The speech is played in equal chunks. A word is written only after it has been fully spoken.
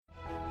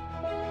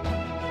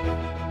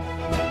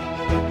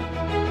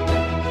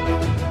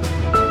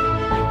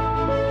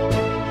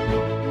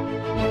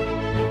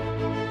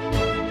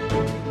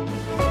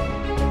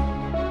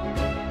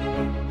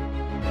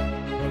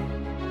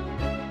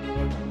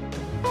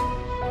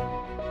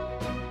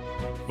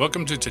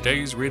Welcome to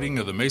today's reading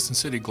of the Mason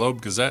City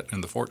Globe Gazette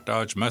and the Fort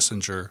Dodge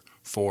Messenger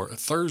for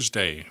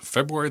Thursday,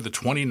 February the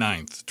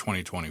 29th,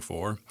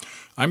 2024.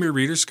 I'm your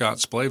reader, Scott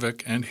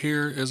Splavik, and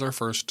here is our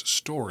first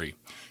story.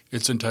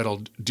 It's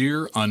entitled,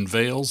 Deere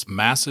Unveils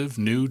Massive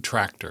New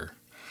Tractor.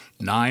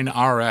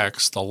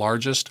 9RX, the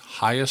largest,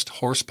 highest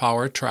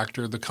horsepower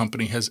tractor the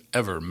company has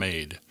ever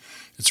made.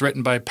 It's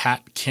written by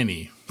Pat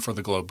Kinney for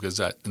the Globe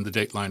Gazette, and the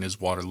dateline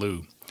is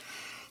Waterloo.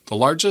 The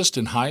largest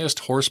and highest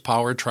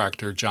horsepower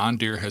tractor John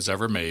Deere has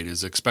ever made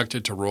is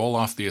expected to roll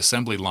off the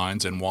assembly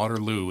lines in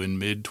Waterloo in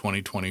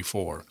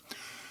mid-2024.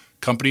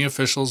 Company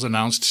officials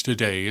announced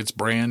today its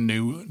brand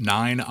new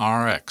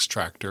 9RX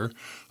tractor,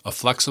 a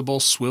flexible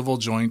swivel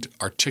joint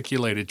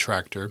articulated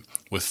tractor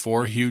with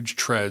 4 huge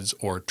treads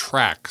or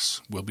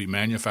tracks, will be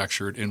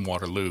manufactured in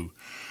Waterloo.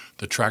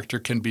 The tractor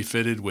can be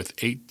fitted with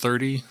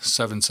 830,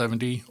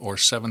 770, or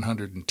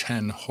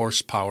 710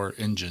 horsepower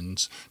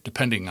engines,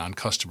 depending on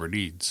customer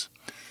needs.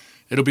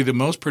 It'll be the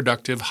most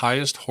productive,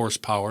 highest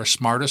horsepower,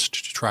 smartest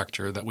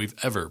tractor that we've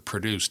ever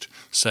produced,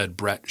 said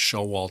Brett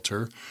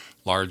Showalter,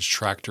 large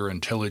tractor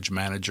and tillage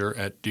manager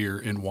at Deere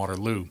in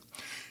Waterloo.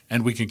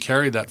 And we can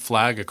carry that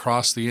flag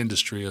across the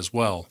industry as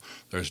well.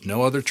 There's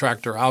no other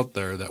tractor out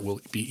there that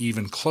will be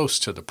even close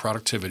to the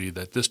productivity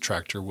that this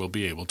tractor will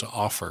be able to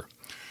offer.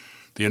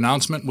 The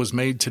announcement was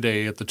made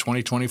today at the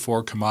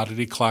 2024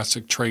 Commodity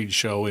Classic Trade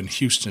Show in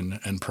Houston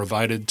and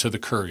provided to the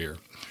Courier.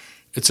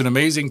 It's an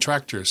amazing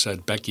tractor,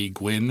 said Becky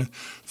Gwynn,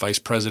 Vice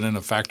President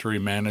of Factory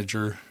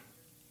Manager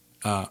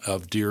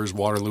of Deere's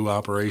Waterloo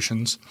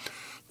operations.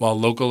 While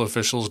local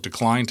officials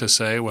declined to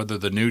say whether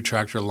the new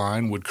tractor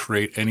line would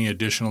create any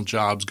additional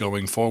jobs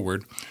going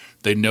forward,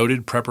 they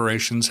noted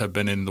preparations have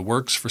been in the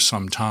works for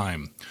some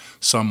time.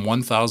 Some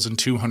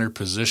 1,200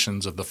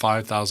 positions of the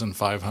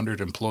 5,500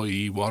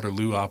 employee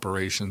Waterloo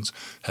operations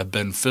have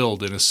been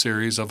filled in a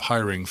series of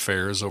hiring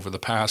fairs over the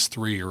past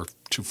 3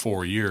 to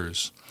 4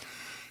 years.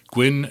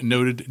 Gwynn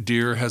noted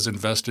Deere has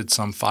invested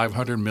some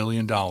 $500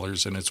 million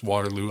in its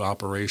Waterloo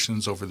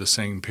operations over the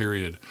same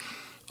period.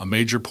 A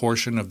major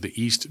portion of the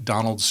East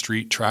Donald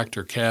Street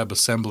tractor cab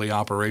assembly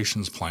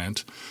operations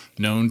plant,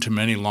 known to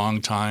many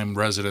longtime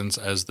residents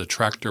as the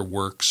Tractor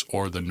Works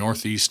or the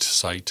Northeast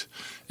site,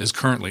 is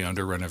currently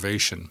under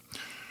renovation.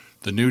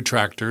 The new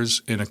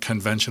tractors, in a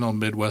conventional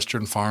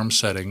Midwestern farm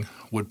setting,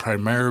 would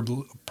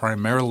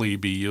primarily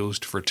be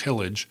used for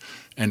tillage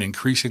and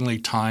increasingly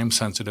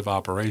time-sensitive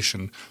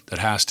operation that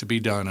has to be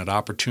done at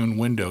opportune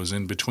windows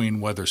in between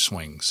weather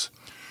swings.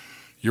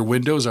 Your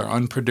windows are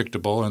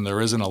unpredictable and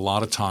there isn't a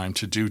lot of time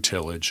to do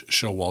tillage,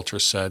 Showalter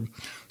said,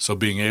 so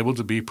being able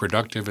to be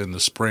productive in the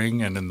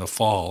spring and in the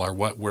fall are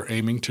what we're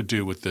aiming to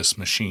do with this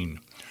machine.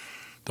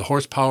 The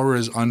horsepower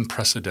is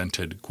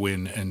unprecedented,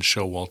 Gwynn and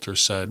Showalter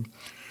said.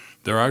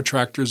 There are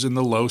tractors in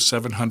the low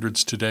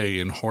 700s today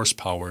in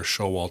horsepower,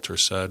 Showalter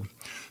said.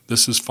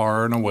 This is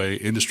far and away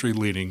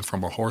industry-leading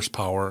from a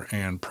horsepower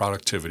and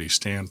productivity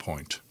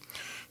standpoint.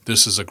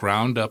 This is a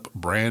ground-up,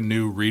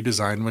 brand-new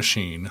redesigned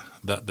machine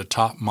that the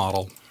top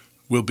model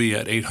will be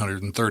at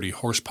 830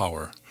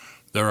 horsepower.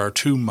 There are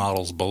 2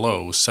 models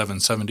below,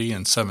 770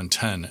 and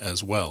 710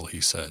 as well,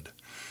 he said.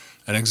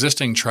 An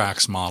existing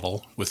tracks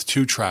model with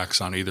 2 tracks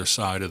on either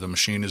side of the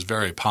machine is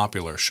very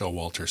popular,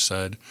 Showalter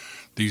said.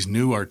 These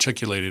new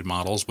articulated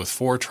models with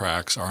 4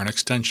 tracks are an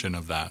extension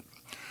of that.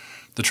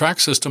 The track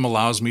system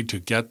allows me to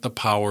get the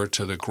power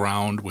to the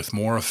ground with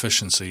more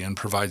efficiency and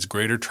provides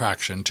greater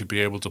traction to be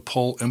able to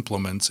pull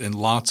implements in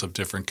lots of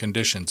different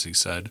conditions, he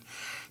said.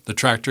 The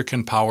tractor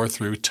can power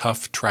through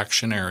tough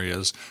traction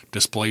areas,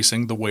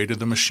 displacing the weight of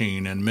the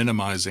machine and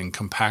minimizing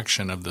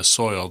compaction of the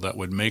soil that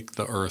would make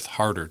the earth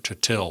harder to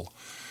till.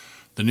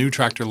 The new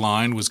tractor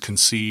line was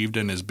conceived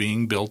and is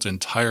being built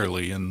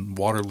entirely in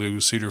Waterloo,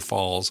 Cedar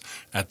Falls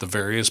at the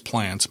various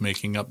plants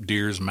making up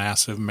Deere's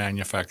massive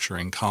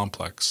manufacturing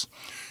complex.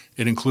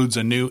 It includes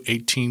a new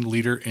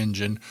 18-liter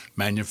engine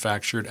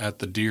manufactured at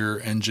the Deere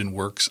Engine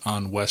Works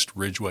on West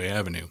Ridgeway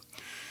Avenue.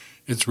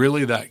 It's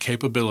really that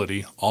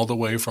capability, all the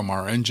way from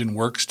our engine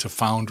works to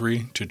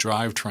foundry to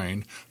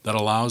drivetrain, that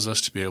allows us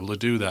to be able to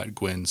do that,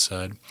 Gwynn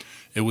said.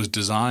 It was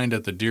designed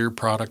at the Deere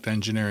Product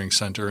Engineering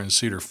Center in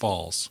Cedar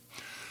Falls.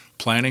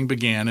 Planning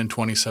began in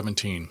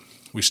 2017.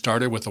 We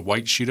started with a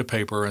white sheet of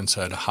paper and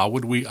said, how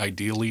would we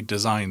ideally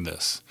design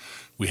this?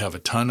 We have a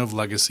ton of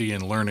legacy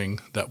and learning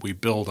that we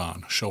build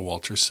on,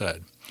 Showalter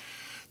said.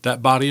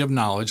 That body of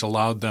knowledge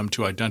allowed them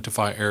to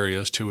identify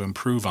areas to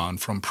improve on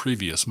from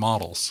previous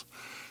models.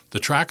 The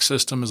track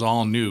system is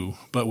all new,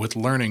 but with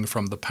learning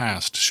from the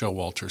past,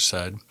 Showalter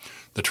said.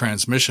 The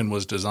transmission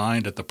was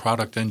designed at the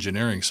Product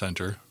Engineering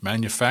Center,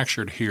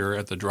 manufactured here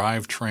at the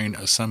drivetrain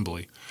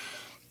assembly.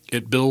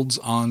 It builds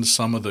on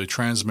some of the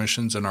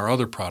transmissions in our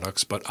other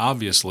products, but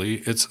obviously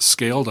it's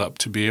scaled up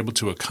to be able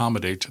to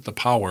accommodate the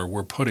power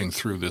we're putting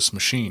through this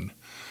machine.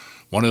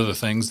 One of the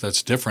things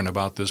that's different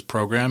about this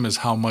program is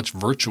how much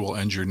virtual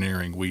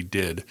engineering we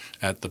did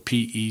at the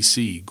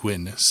PEC,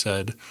 Gwynn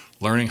said,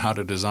 learning how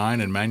to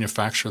design and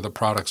manufacture the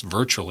products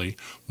virtually,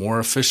 more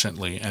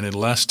efficiently, and in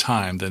less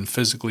time than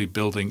physically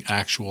building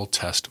actual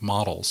test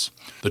models.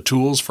 The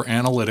tools for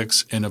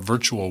analytics in a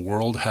virtual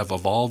world have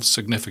evolved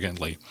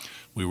significantly.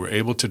 We were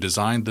able to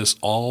design this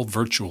all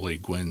virtually,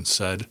 Gwynn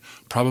said,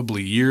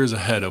 probably years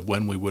ahead of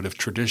when we would have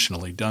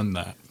traditionally done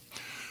that.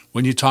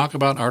 When you talk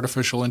about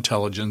artificial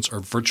intelligence or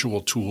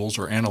virtual tools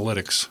or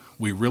analytics,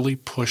 we really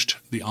pushed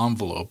the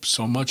envelope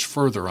so much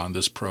further on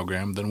this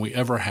program than we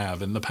ever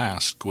have in the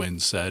past, Gwynn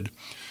said.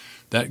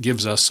 That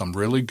gives us some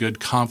really good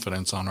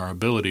confidence on our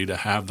ability to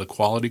have the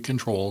quality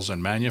controls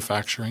and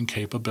manufacturing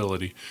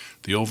capability,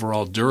 the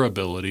overall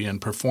durability and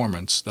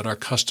performance that our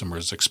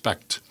customers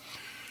expect.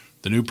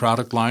 The new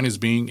product line is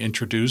being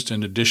introduced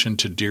in addition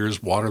to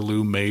Deere's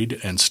Waterloo-made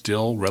and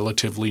still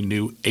relatively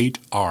new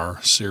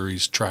 8R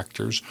series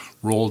tractors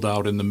rolled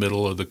out in the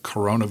middle of the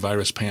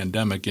coronavirus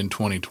pandemic in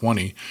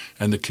 2020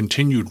 and the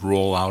continued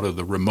rollout of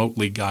the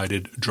remotely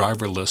guided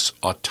driverless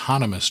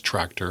autonomous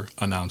tractor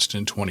announced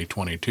in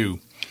 2022.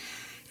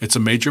 It's a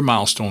major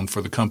milestone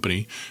for the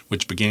company,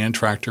 which began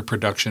tractor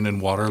production in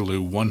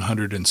Waterloo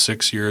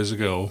 106 years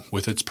ago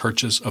with its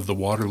purchase of the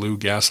Waterloo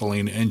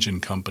Gasoline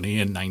Engine Company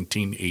in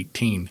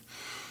 1918.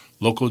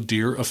 Local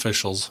Deere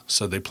officials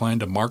said they plan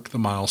to mark the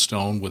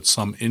milestone with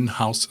some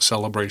in-house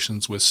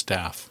celebrations with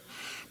staff.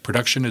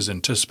 Production is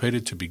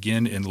anticipated to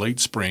begin in late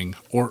spring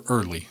or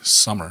early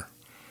summer.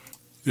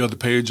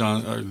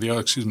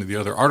 The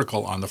other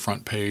article on the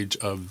front page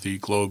of the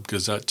Globe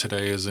Gazette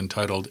today is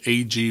entitled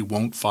AG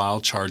Won't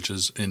File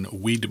Charges in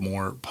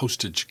Weedmore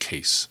Postage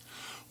Case.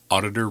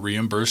 Auditor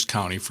reimbursed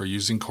county for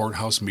using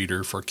courthouse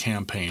meter for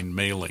campaign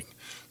mailing.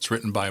 It's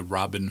written by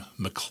Robin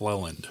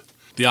McClelland.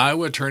 The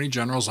Iowa Attorney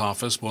General's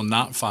office will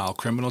not file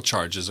criminal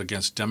charges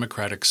against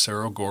Democratic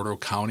Cerro Gordo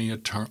County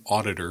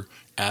Auditor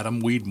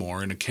Adam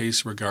Weedmore in a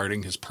case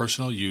regarding his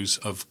personal use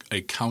of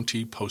a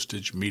county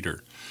postage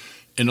meter.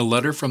 In a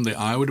letter from the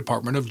Iowa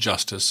Department of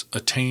Justice,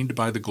 attained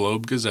by the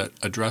Globe Gazette,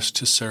 addressed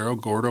to Cerro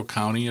Gordo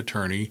County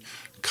Attorney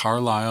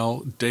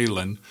Carlisle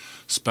Dalen,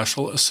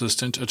 Special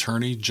Assistant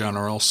Attorney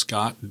General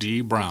Scott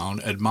D.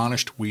 Brown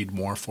admonished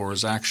Weedmore for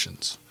his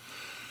actions.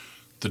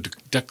 The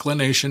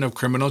declination of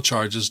criminal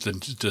charges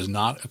does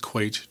not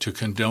equate to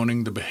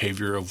condoning the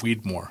behavior of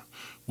Weedmore.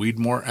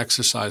 Weedmore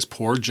exercised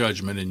poor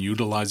judgment in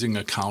utilizing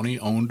a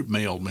county-owned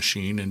mail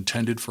machine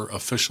intended for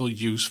official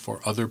use for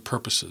other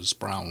purposes,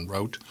 Brown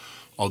wrote.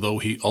 Although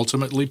he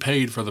ultimately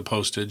paid for the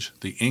postage,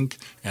 the ink,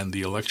 and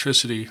the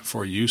electricity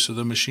for use of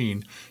the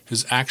machine,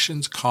 his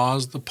actions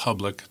caused the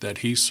public that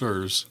he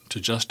serves to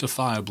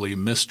justifiably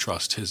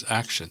mistrust his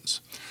actions.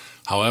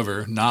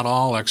 However, not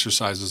all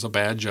exercises of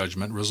bad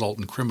judgment result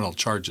in criminal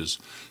charges.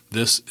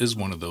 This is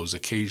one of those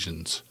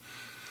occasions.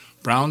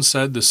 Brown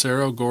said the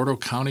Cerro Gordo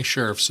County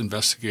Sheriff's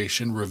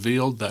investigation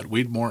revealed that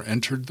Weedmore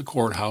entered the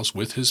courthouse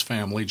with his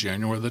family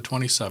January the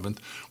 27th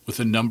with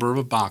a number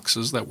of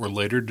boxes that were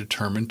later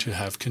determined to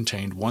have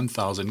contained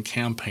 1,000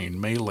 campaign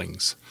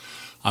mailings.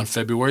 On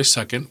February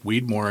 2nd,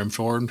 Weedmore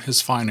informed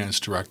his finance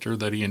director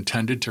that he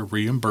intended to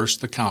reimburse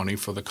the county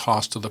for the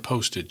cost of the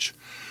postage.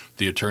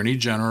 The Attorney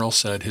General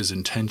said his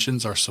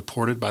intentions are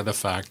supported by the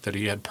fact that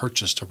he had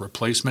purchased a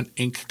replacement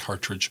ink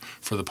cartridge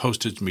for the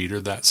postage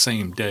meter that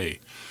same day.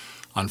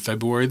 On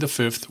February the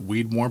 5th,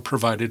 Weedmore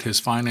provided his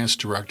finance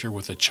director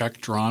with a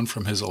check drawn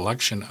from his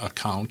election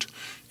account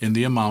in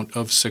the amount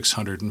of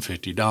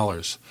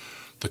 $650.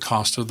 The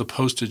cost of the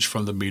postage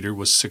from the meter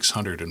was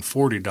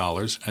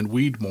 $640, and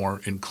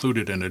Weedmore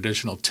included an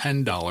additional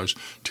 $10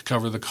 to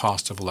cover the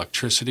cost of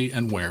electricity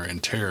and wear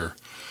and tear.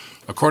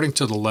 According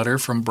to the letter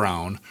from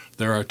Brown,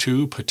 there are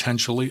two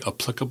potentially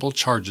applicable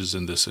charges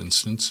in this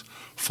instance: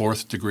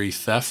 fourth-degree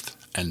theft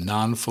and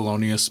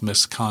non-felonious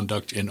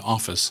misconduct in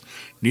office,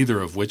 neither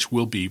of which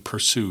will be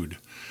pursued.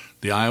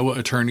 The Iowa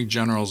Attorney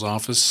General's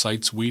office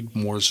cites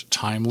Weedmore's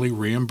timely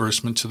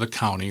reimbursement to the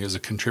county as a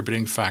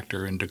contributing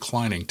factor in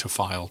declining to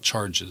file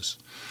charges.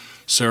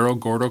 Cerro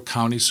Gordo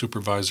County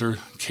Supervisor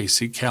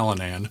Casey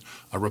Callanan,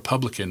 a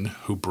Republican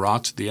who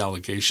brought the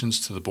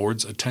allegations to the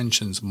board's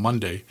attention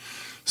Monday,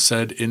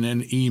 said in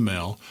an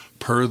email,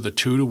 per the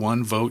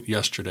 2-to-1 vote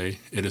yesterday,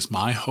 it is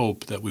my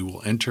hope that we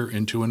will enter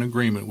into an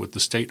agreement with the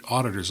state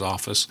auditor's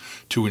office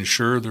to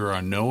ensure there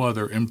are no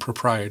other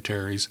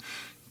improprieties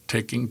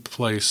taking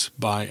place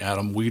by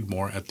Adam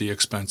Weedmore at the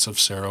expense of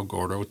Cerro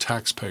Gordo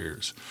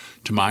taxpayers.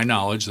 To my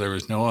knowledge, there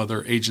is no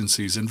other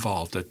agencies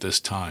involved at this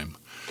time.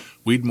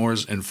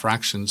 Weedmore's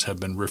infractions have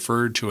been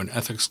referred to an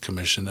ethics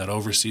commission that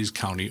oversees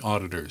county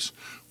auditors.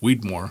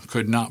 Weedmore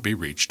could not be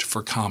reached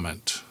for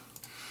comment.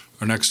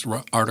 Our next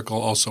article,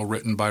 also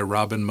written by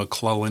Robin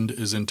McClelland,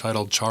 is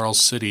entitled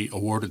Charles City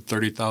Awarded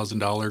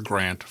 $30,000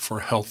 Grant for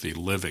Healthy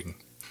Living.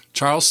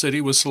 Charles City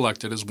was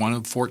selected as one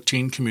of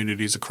 14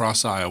 communities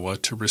across Iowa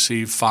to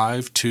receive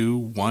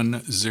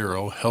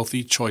 5210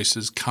 Healthy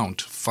Choices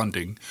Count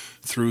funding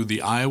through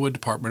the Iowa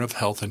Department of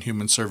Health and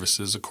Human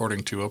Services,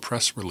 according to a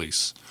press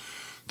release.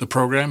 The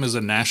program is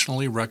a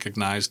nationally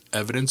recognized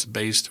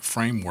evidence-based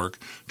framework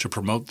to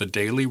promote the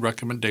daily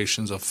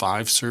recommendations of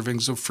 5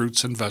 servings of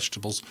fruits and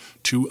vegetables,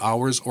 2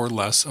 hours or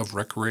less of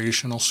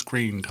recreational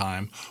screen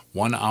time,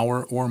 1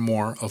 hour or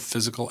more of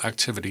physical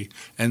activity,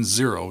 and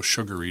 0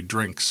 sugary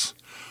drinks.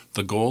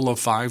 The goal of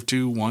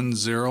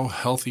 5210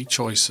 Healthy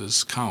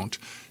Choices Count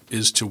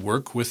is to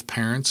work with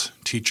parents,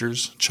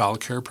 teachers, child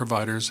care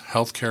providers,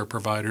 health care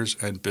providers,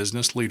 and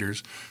business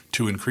leaders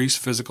to increase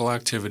physical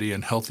activity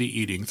and healthy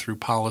eating through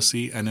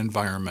policy and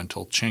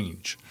environmental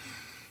change.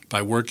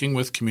 By working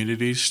with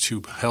communities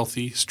to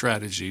healthy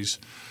strategies,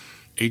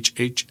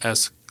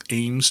 HHS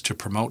aims to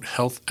promote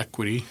health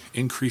equity,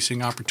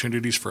 increasing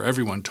opportunities for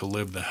everyone to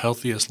live the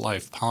healthiest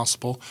life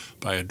possible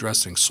by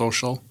addressing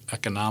social,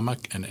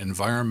 economic, and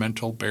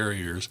environmental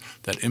barriers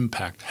that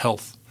impact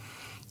health.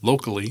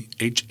 Locally,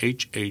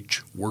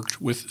 HHH worked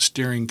with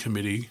steering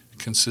committee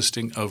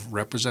consisting of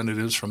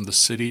representatives from the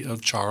City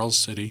of Charles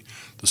City,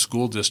 the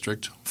School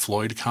District,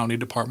 Floyd County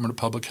Department of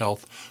Public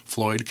Health,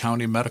 Floyd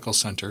County Medical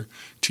Center,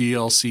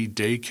 TLC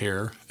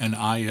Daycare, and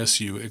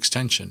ISU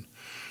Extension.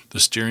 The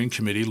steering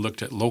committee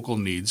looked at local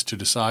needs to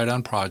decide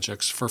on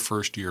projects for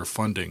first-year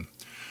funding.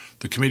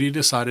 The committee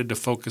decided to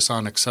focus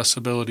on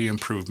accessibility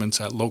improvements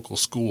at local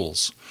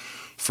schools.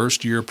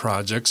 First-year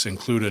projects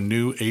include a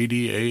new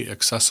ADA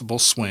accessible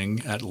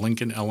swing at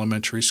Lincoln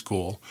Elementary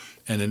School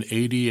and an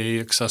ADA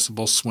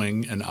accessible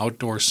swing and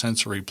outdoor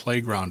sensory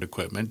playground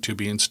equipment to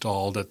be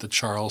installed at the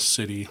Charles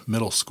City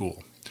Middle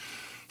School.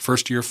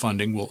 First-year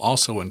funding will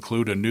also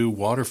include a new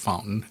water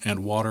fountain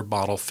and water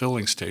bottle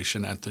filling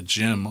station at the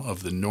gym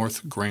of the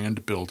North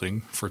Grand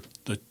Building for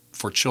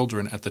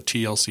children at the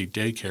TLC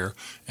Daycare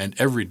and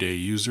everyday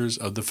users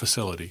of the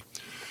facility.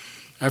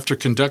 After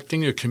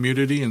conducting a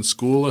community and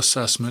school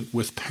assessment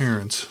with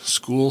parents,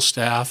 school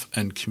staff,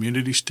 and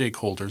community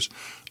stakeholders,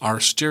 our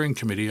steering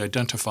committee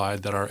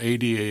identified that our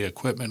ADA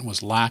equipment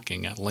was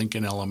lacking at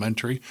Lincoln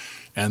Elementary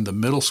and the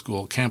middle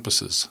school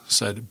campuses,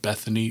 said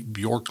Bethany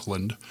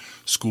Bjorklund,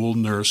 school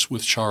nurse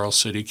with Charles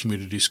City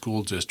Community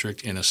School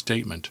District, in a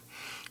statement.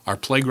 Our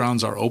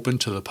playgrounds are open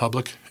to the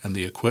public, and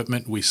the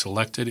equipment we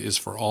selected is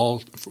for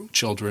all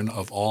children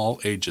of all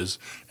ages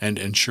and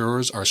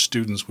ensures our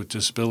students with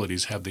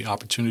disabilities have the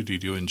opportunity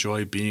to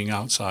enjoy being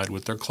outside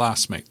with their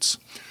classmates.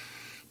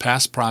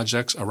 Past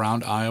projects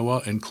around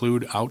Iowa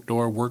include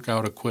outdoor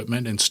workout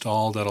equipment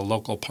installed at a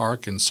local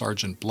park in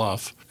Sergeant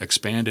Bluff,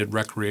 expanded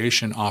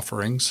recreation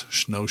offerings,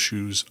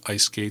 snowshoes,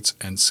 ice skates,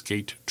 and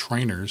skate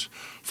trainers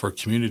for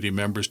community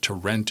members to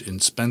rent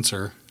in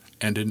Spencer,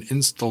 and an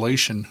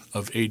installation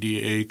of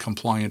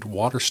ADA-compliant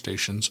water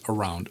stations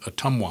around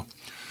Ottumwa.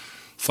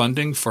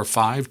 Funding for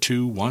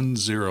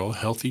 5210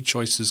 Healthy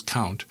Choices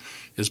Count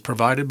is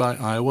provided by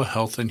Iowa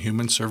Health and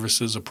Human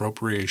Services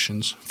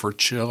Appropriations for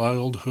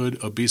childhood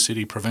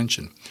obesity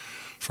prevention.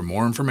 For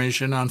more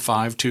information on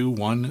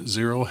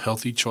 5210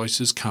 Healthy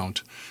Choices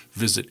Count,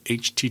 visit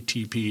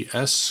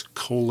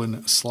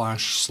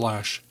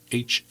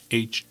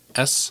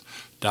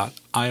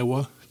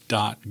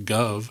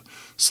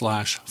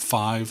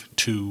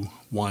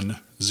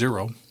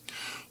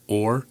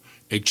or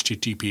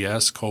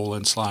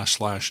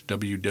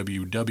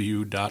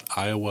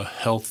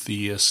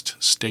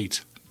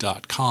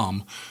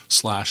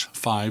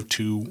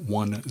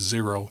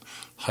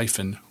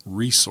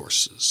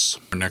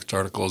Our next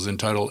article is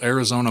entitled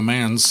Arizona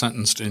Man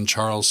Sentenced in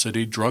Charles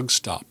City Drug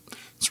Stop.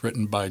 It's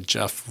written by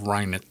Jeff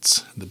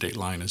Reinitz. The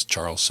dateline is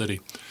Charles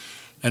City.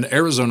 An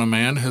Arizona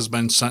man has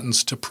been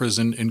sentenced to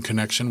prison in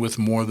connection with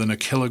more than a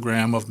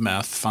kilogram of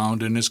meth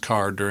found in his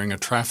car during a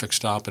traffic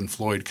stop in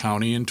Floyd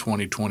County in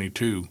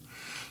 2022.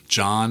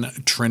 John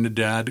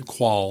Trinidad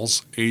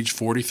Qualls, age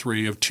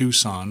 43, of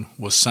Tucson,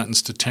 was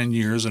sentenced to 10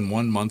 years and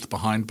 1 month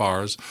behind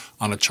bars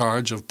on a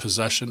charge of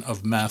possession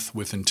of meth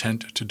with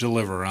intent to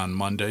deliver on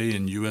Monday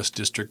in U.S.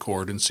 District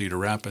Court in Cedar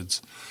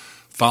Rapids.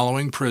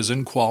 Following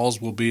prison,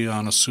 Qualls will be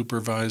on a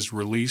supervised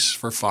release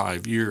for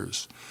 5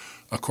 years.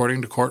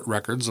 According to court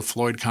records, a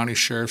Floyd County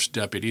Sheriff's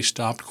deputy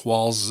stopped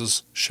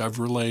Qualls'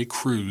 Chevrolet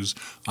Cruze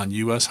on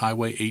U.S.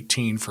 Highway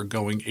 18 for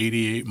going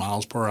 88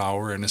 miles per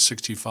hour in a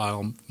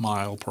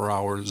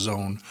 65-mile-per-hour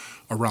zone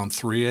around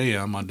 3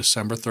 a.m. on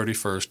December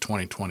 31,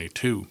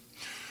 2022.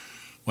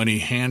 When he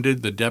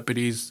handed the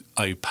deputies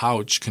a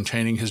pouch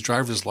containing his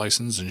driver's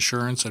license,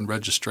 insurance, and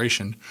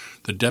registration,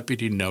 the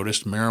deputy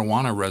noticed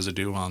marijuana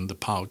residue on the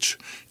pouch,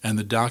 and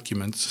the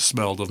documents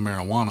smelled of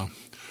marijuana.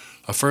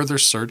 A further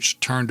search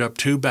turned up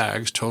 2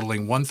 bags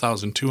totaling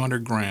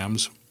 1,200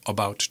 grams,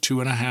 about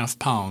 2.5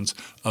 pounds,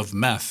 of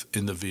meth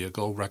in the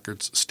vehicle,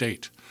 records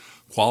state.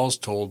 Qualls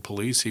told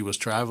police he was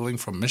traveling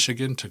from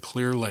Michigan to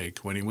Clear Lake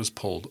when he was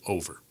pulled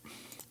over.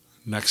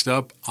 Next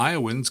up,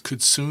 Iowans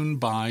could soon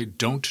buy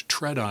 "Don't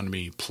Tread on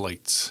Me"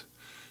 plates.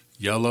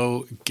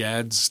 Yellow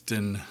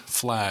Gadsden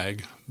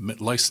flag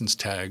license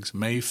tags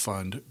may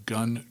fund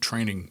gun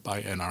training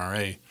by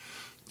NRA.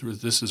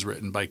 This is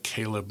written by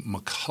Caleb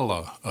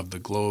McCullough of the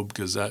Globe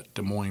Gazette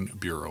Des Moines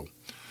Bureau.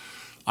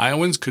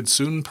 Iowans could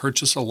soon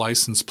purchase a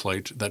license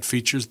plate that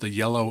features the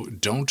yellow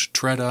 "Don't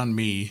Tread on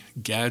Me"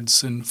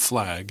 Gadsden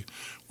flag,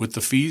 with the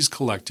fees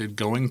collected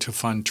going to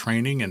fund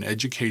training and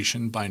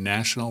education by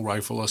National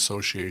Rifle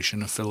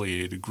Association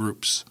affiliated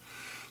groups.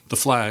 The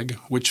flag,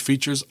 which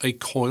features a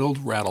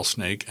coiled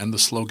rattlesnake and the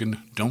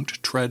slogan,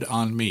 "Don't Tread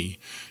on Me,"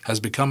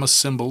 has become a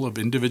symbol of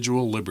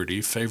individual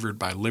liberty favored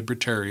by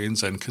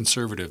libertarians and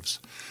conservatives.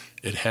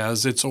 It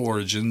has its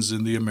origins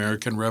in the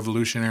American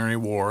Revolutionary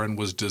War and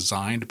was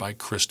designed by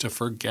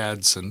Christopher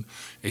Gadsden,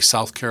 a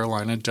South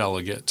Carolina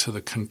delegate to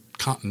the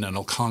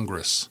Continental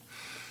Congress.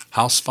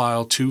 House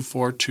File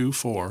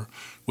 2424,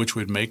 which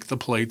would make the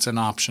plates an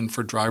option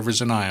for drivers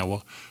in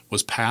Iowa,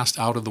 was passed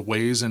out of the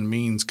Ways and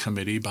Means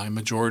Committee by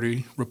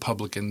majority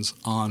Republicans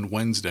on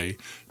Wednesday,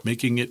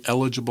 making it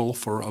eligible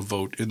for a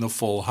vote in the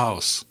full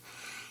House.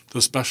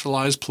 The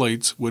specialized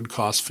plates would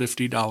cost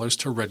 $50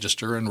 to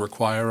register and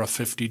require a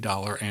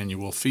 $50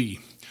 annual fee.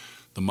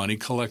 The money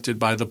collected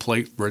by the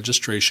plate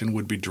registration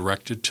would be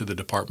directed to the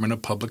Department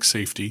of Public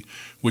Safety,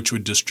 which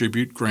would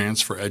distribute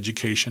grants for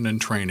education and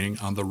training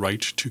on the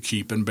right to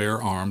keep and bear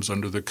arms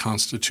under the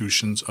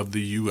constitutions of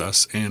the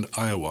U.S. and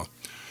Iowa.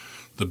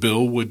 The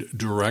bill would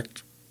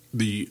direct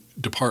the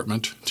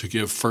department to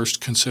give first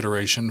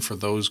consideration for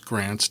those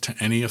grants to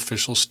any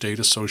official state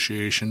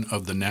association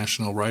of the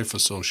National Rifle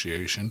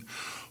Association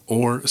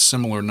or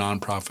similar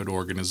nonprofit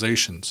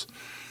organizations.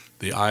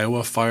 The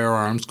Iowa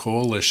Firearms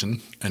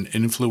Coalition, an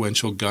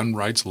influential gun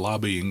rights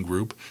lobbying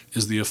group,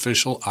 is the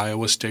official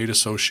Iowa State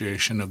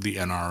Association of the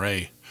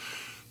NRA.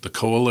 The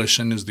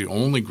coalition is the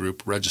only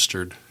group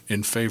registered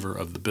in favor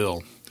of the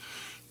bill.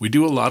 We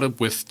do a lot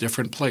with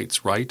different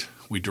plates, right?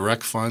 We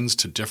direct funds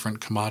to different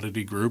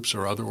commodity groups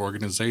or other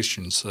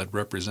organizations, said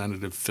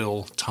Representative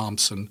Phil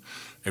Thompson,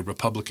 a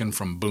Republican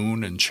from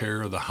Boone and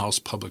chair of the House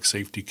Public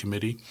Safety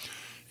Committee.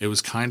 It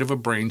was kind of a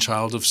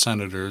brainchild of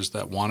senators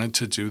that wanted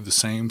to do the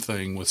same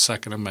thing with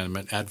Second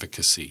Amendment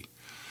advocacy.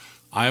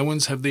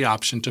 Iowans have the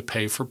option to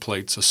pay for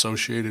plates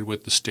associated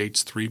with the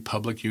state's 3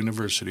 public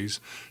universities,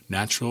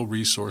 natural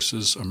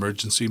resources,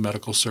 emergency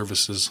medical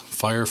services,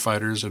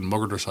 firefighters, and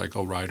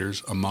motorcycle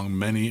riders, among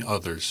many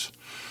others.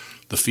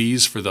 The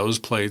fees for those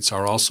plates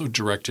are also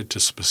directed to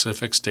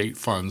specific state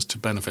funds to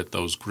benefit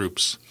those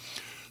groups.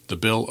 The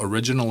bill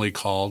originally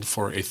called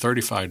for a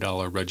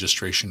 $35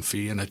 registration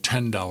fee and a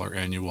 $10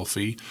 annual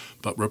fee,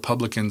 but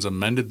Republicans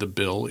amended the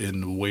bill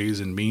in the Ways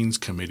and Means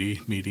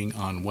Committee meeting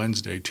on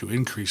Wednesday to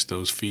increase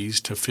those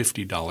fees to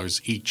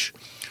 $50 each.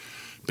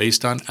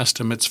 Based on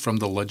estimates from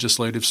the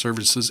Legislative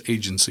Services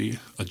Agency,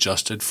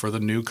 adjusted for the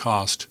new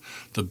cost,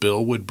 the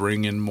bill would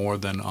bring in more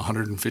than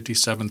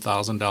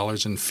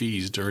 $157,000 in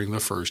fees during the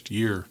first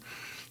year.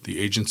 The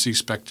agency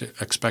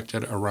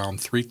expected around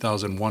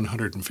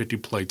 3,150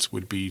 plates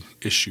would be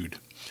issued.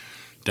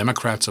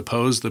 Democrats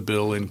opposed the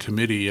bill in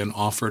committee and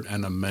offered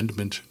an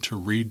amendment to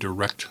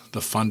redirect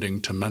the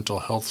funding to mental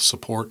health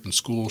support and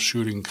school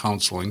shooting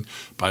counseling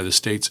by the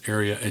state's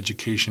area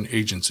education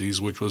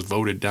agencies, which was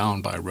voted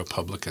down by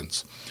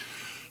Republicans.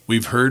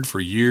 We've heard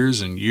for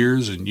years and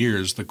years and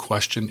years the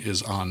question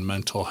is on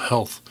mental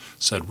health,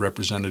 said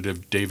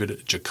Representative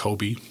David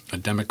Jacoby, a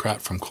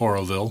Democrat from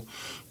Coralville.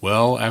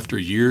 Well, after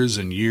years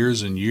and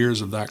years and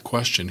years of that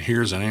question,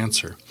 here's an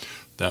answer,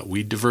 that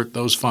we divert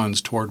those funds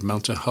toward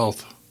mental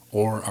health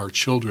or our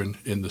children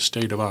in the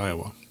state of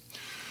Iowa.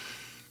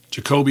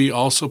 Jacoby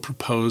also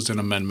proposed an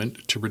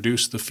amendment to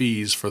reduce the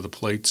fees for the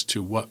plates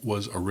to what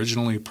was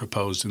originally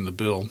proposed in the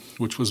bill,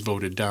 which was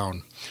voted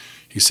down.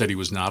 He said he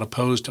was not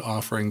opposed to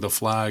offering the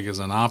flag as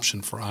an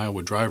option for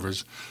Iowa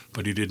drivers,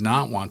 but he did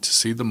not want to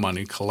see the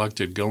money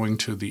collected going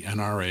to the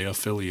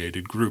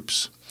NRA-affiliated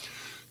groups.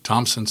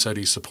 Thompson said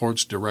he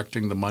supports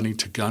directing the money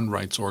to gun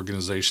rights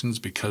organizations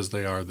because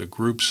they are the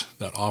groups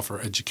that offer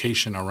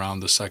education around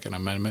the Second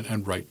Amendment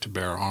and right to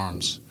bear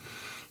arms.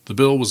 The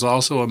bill was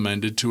also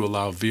amended to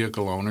allow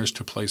vehicle owners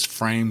to place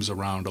frames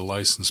around a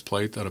license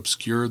plate that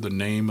obscure the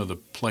name of the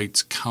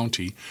plate's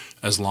county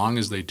as long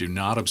as they do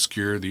not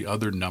obscure the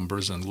other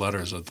numbers and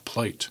letters of the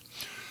plate.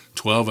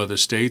 12 other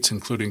states,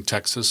 including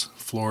Texas,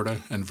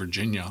 Florida, and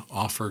Virginia,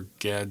 offer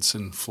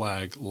Gadsden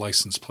flag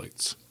license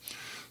plates.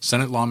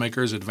 Senate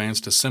lawmakers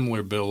advanced a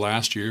similar bill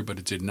last year, but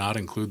it did not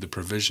include the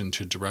provision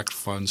to direct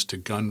funds to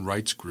gun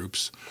rights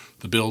groups.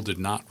 The bill did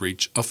not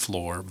reach a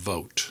floor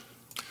vote.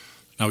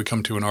 Now we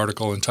come to an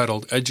article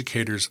entitled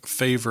Educators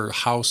Favor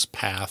House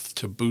Path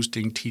to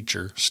Boosting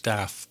Teacher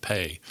Staff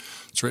Pay.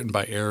 It's written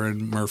by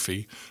Aaron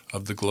Murphy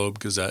of the Globe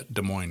Gazette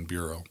Des Moines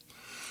Bureau.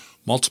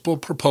 Multiple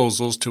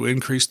proposals to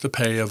increase the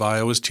pay of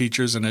Iowa's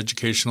teachers and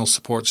educational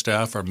support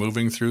staff are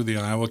moving through the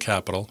Iowa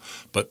Capitol,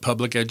 but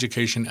public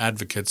education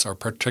advocates are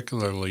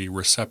particularly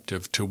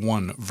receptive to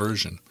one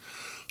version.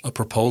 A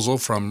proposal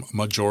from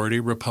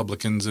majority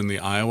Republicans in the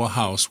Iowa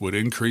House would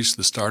increase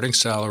the starting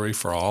salary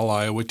for all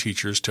Iowa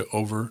teachers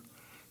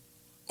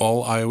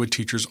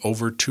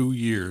over 2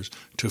 years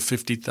to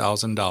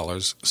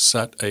 $50,000,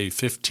 set a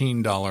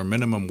 $15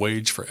 minimum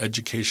wage for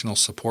educational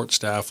support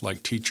staff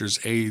like teachers'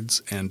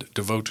 aides, and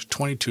devote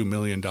 $22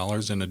 million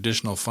in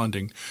additional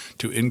funding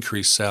to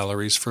increase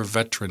salaries for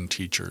veteran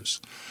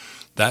teachers.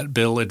 That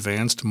bill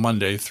advanced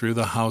Monday through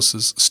the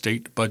House's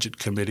State Budget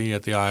Committee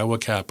at the Iowa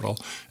Capitol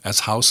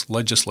as House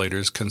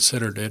legislators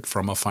considered it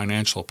from a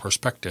financial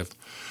perspective.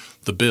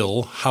 The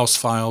bill, House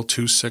File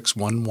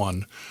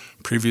 2611,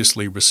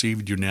 previously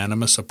received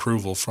unanimous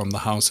approval from the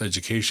House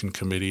Education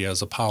Committee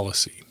as a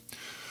policy.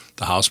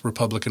 The House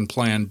Republican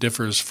plan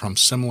differs from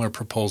similar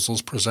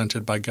proposals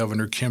presented by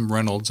Governor Kim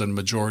Reynolds and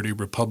majority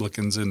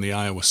Republicans in the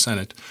Iowa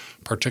Senate,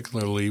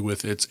 particularly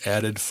with its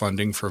added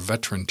funding for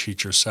veteran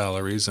teacher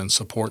salaries and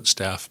support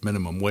staff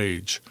minimum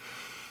wage.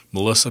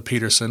 Melissa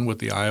Peterson with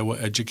the Iowa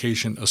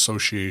Education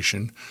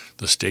Association,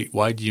 the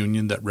statewide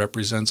union that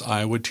represents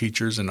Iowa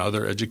teachers and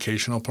other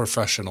educational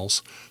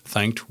professionals,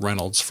 thanked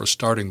Reynolds for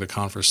starting the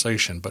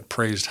conversation but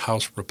praised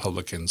House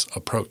Republicans'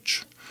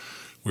 approach.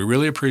 We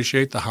really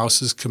appreciate the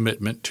House's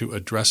commitment to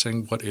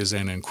addressing what is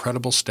an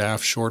incredible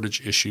staff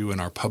shortage issue in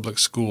our public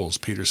schools,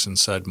 Peterson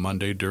said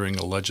Monday during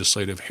a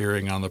legislative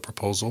hearing on the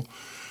proposal.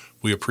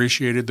 We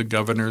appreciated the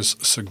governor's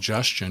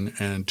suggestion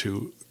and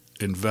to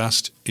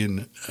invest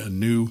in a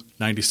new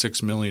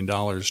 $96 million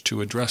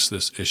to address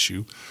this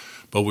issue,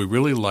 but we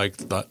really like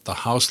that the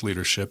House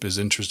leadership is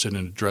interested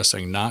in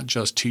addressing not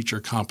just teacher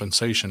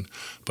compensation,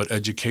 but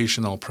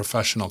educational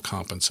professional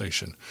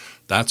compensation.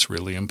 That's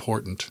really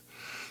important.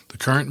 The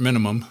current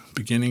minimum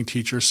beginning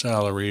teacher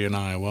salary in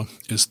Iowa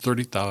is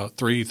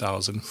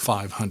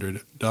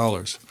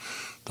 $33,500.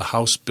 The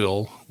House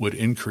bill would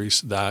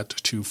increase that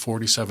to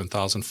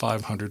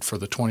 $47,500 for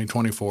the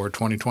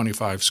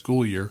 2024-2025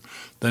 school year,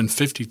 then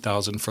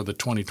 $50,000 for the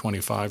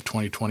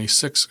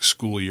 2025-2026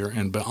 school year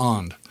and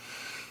beyond.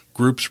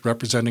 Groups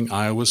representing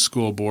Iowa's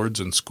school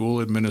boards and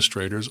school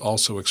administrators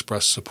also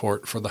expressed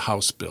support for the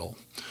House bill.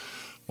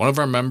 One of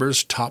our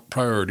members' top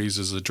priorities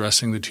is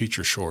addressing the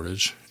teacher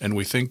shortage, and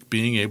we think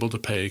being able to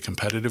pay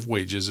competitive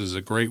wages is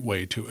a great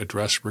way to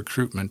address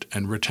recruitment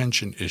and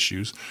retention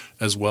issues,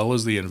 as well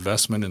as the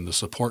investment in the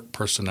support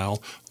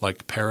personnel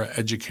like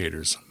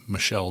paraeducators,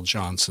 Michelle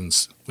Johnson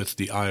with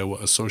the Iowa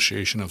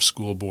Association of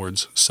School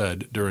Boards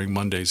said during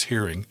Monday's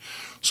hearing.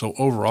 So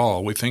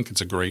overall, we think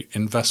it's a great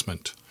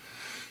investment.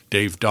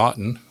 Dave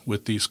Doughton,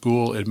 with the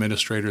School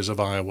Administrators of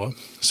Iowa,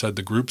 said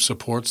the group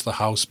supports the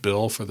House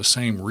bill for the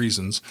same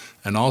reasons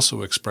and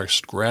also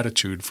expressed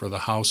gratitude for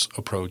the House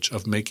approach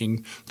of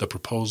making the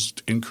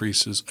proposed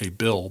increases a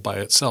bill by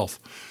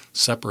itself,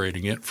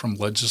 separating it from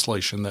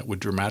legislation that would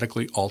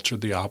dramatically alter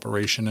the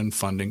operation and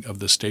funding of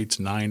the state's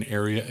 9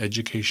 area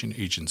education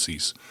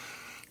agencies.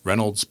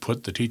 Reynolds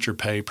put the teacher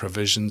pay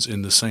provisions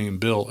in the same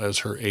bill as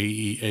her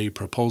AEA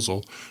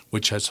proposal,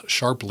 which has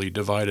sharply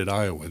divided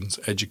Iowans,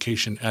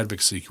 education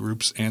advocacy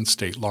groups, and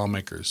state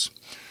lawmakers.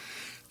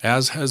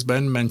 As has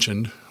been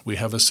mentioned, we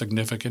have a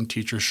significant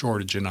teacher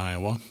shortage in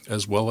Iowa,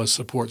 as well as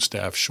support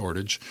staff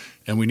shortage,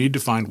 and we need to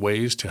find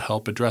ways to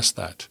help address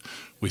that.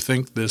 We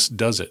think this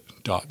does it,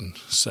 Doughton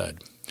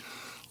said.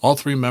 All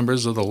 3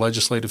 members of the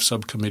legislative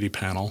subcommittee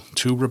panel,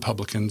 2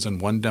 Republicans and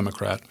 1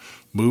 Democrat,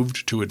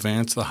 moved to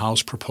advance the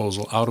House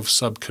proposal out of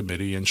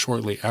subcommittee, and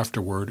shortly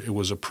afterward it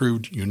was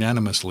approved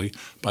unanimously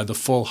by the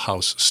full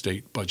House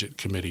State Budget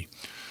Committee.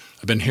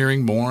 I've been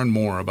hearing more and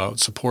more about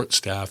support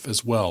staff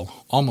as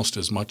well, almost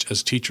as much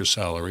as teacher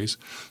salaries,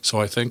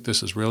 so I think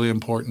this is a really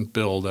important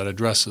bill that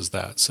addresses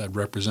that, said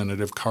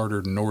Representative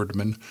Carter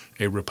Nordman,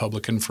 a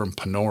Republican from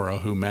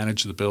Panora who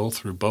managed the bill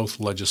through both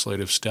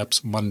legislative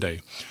steps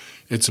Monday.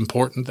 It's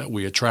important that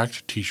we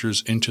attract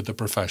teachers into the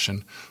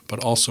profession,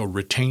 but also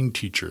retain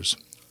teachers,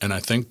 and I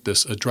think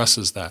this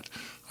addresses that.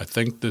 I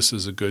think this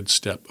is a good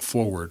step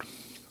forward.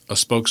 A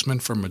spokesman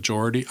for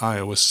majority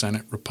Iowa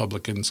Senate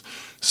Republicans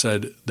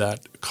said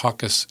that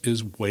caucus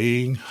is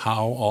weighing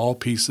how all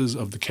pieces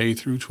of the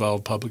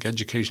K-12 public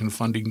education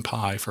funding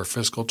pie for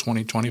fiscal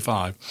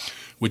 2025,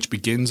 which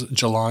begins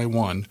July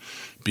 1,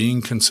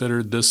 being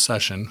considered this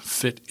session,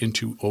 fit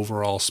into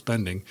overall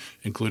spending,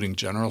 including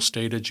general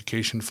state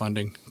education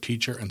funding,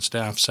 teacher and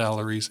staff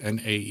salaries, and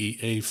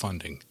AEA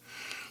funding.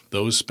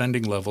 Those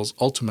spending levels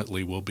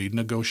ultimately will be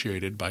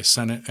negotiated by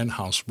Senate and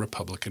House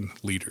Republican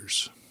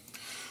leaders.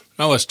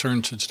 Now let's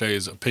turn to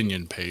today's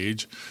opinion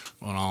page,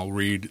 and I'll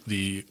read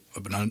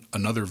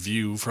another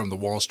view from the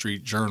Wall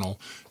Street Journal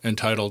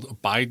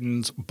entitled,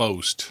 Biden's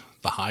Boast,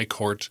 the High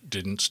Court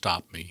Didn't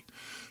Stop Me.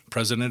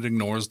 President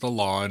ignores the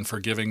law in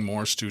forgiving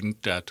more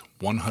student debt,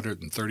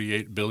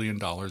 $138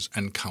 billion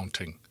and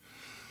counting.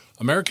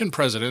 American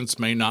presidents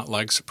may not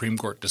like Supreme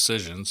Court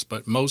decisions,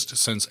 but most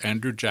since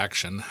Andrew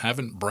Jackson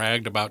haven't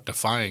bragged about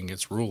defying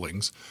its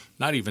rulings,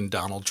 not even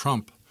Donald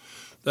Trump.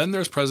 Then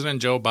there's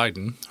President Joe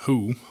Biden,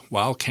 who,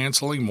 while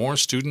canceling more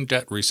student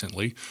debt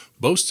recently,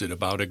 boasted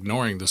about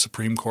ignoring the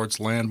Supreme Court's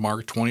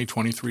landmark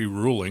 2023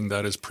 ruling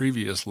that his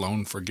previous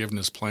loan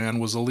forgiveness plan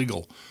was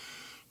illegal.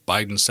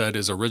 Biden said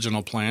his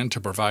original plan to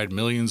provide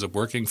millions of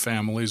working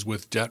families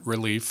with debt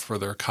relief for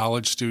their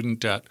college student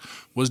debt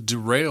was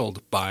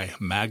derailed by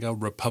MAGA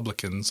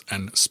Republicans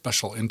and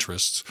special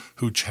interests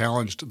who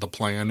challenged the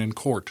plan in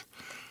court.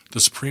 The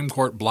Supreme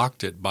Court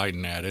blocked it,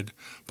 Biden added,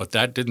 but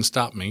that didn't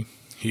stop me.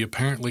 He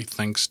apparently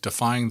thinks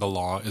defying the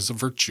law is a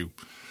virtue.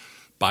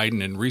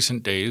 Biden in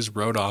recent days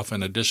wrote off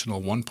an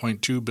additional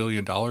 $1.2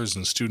 billion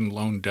in student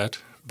loan debt,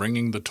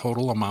 bringing the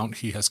total amount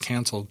he has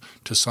canceled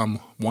to some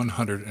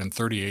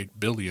 $138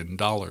 billion.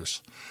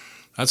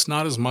 That's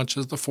not as much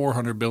as the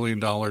 $400 billion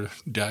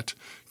debt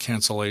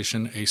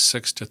cancellation a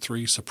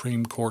 6-3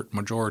 Supreme Court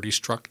majority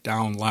struck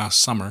down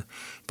last summer,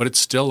 but it's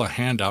still a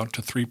handout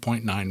to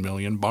 3.9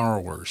 million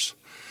borrowers.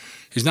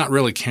 He's not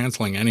really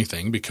canceling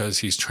anything because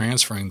he's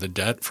transferring the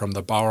debt from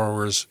the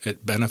borrowers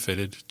it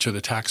benefited to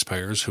the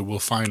taxpayers who will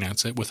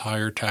finance it with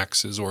higher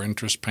taxes or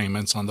interest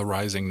payments on the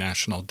rising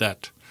national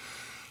debt.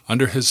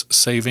 Under his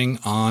Saving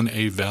on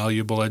a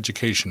Valuable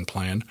Education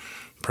plan,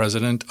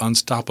 President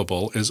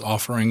Unstoppable is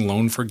offering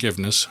loan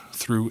forgiveness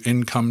through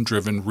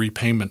income-driven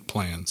repayment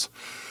plans.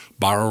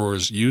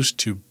 Borrowers used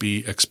to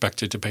be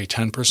expected to pay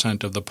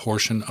 10% of the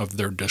portion of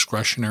their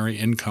discretionary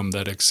income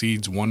that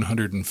exceeds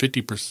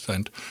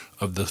 150%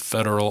 of the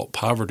federal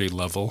poverty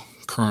level,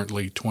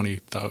 currently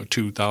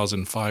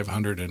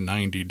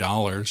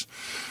 $22,590,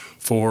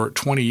 for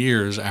 20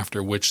 years,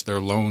 after which their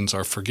loans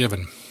are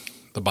forgiven.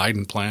 The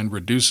Biden plan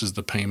reduces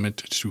the payment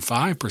to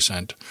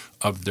 5%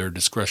 of their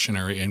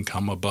discretionary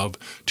income above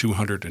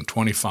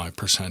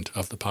 225%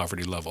 of the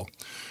poverty level.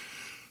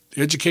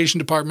 The Education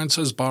Department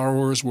says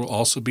borrowers will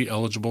also be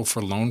eligible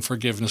for loan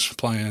forgiveness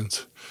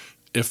plans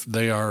if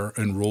they are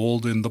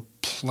enrolled in the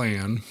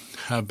plan,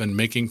 have been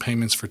making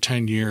payments for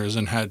 10 years,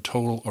 and had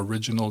total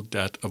original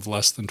debt of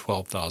less than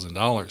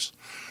 $12,000.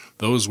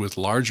 Those with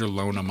larger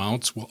loan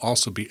amounts will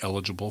also be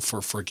eligible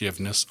for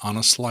forgiveness on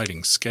a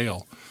sliding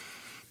scale.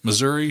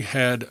 Missouri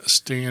had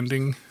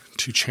standing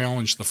to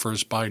challenge the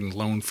first Biden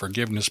loan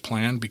forgiveness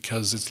plan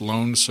because its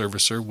loan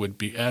servicer would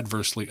be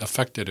adversely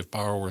affected if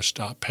borrowers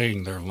stopped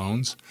paying their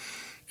loans.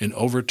 In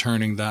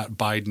overturning that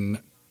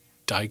Biden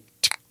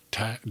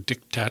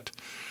diktat,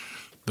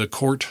 the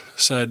court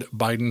said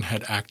Biden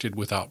had acted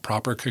without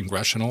proper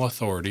congressional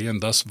authority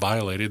and thus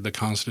violated the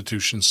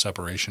Constitution's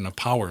separation of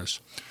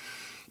powers.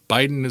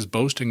 Biden is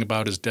boasting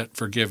about his debt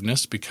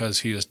forgiveness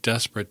because he is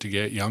desperate to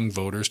get young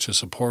voters to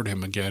support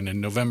him again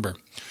in November.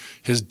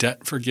 His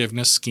debt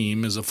forgiveness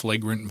scheme is a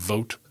flagrant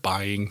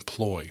vote-buying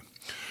ploy.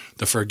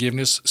 The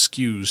forgiveness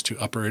skews to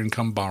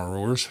upper-income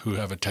borrowers who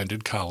have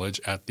attended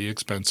college at the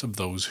expense of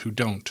those who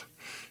don't.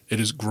 It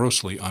is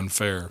grossly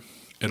unfair.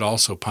 It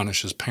also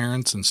punishes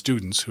parents and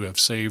students who have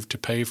saved to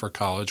pay for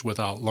college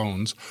without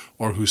loans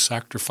or who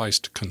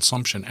sacrificed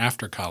consumption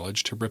after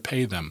college to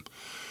repay them.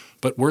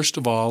 But worst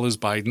of all is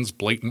Biden's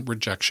blatant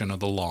rejection of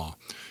the law.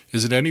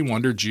 Is it any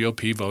wonder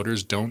GOP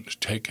voters don't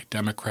take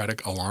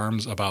Democratic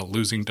alarms about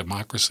losing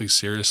democracy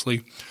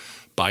seriously?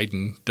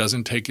 Biden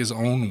doesn't take his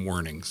own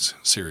warnings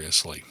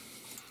seriously.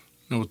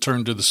 Now we'll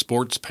turn to the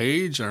sports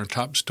page. Our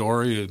top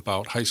story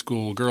about high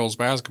school girls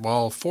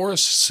basketball.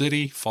 Forest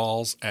City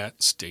falls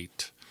at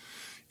state.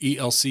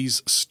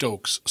 ELC's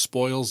Stokes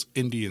spoils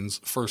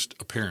Indians' first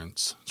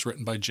appearance. It's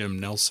written by Jim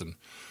Nelson.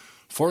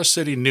 Forest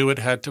City knew it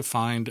had to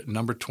find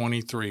number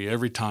 23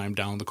 every time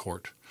down the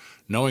court.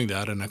 Knowing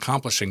that and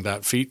accomplishing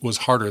that feat was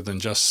harder than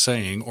just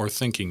saying or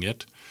thinking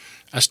it.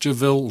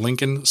 Esterville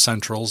Lincoln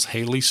Central's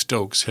Haley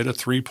Stokes hit a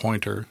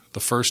three-pointer the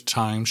first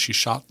time she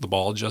shot the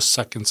ball just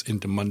seconds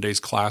into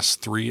Monday's Class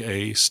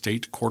 3A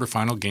state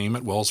quarterfinal game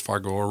at Wells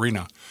Fargo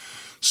Arena.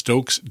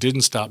 Stokes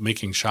didn't stop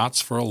making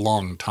shots for a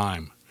long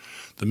time.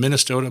 The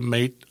Minnesota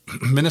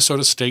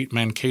State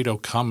Mankato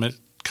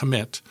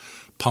commit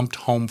pumped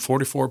home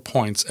 44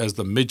 points as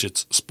the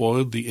Midgets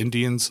spoiled the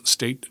Indians'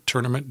 state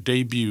tournament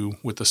debut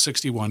with a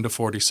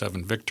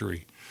 61-47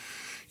 victory.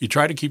 You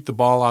try to keep the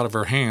ball out of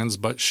her hands,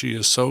 but she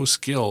is so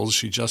skilled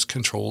she just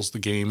controls the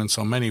game in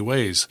so many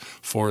ways,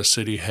 Forest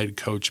City head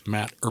coach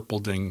Matt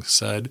Erpelding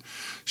said.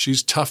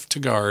 She's tough to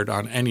guard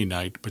on any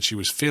night, but she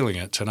was feeling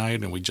it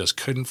tonight and we just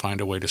couldn't find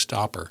a way to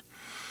stop her.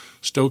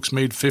 Stokes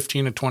made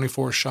 15 of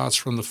 24 shots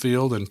from the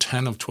field and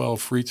 10 of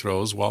 12 free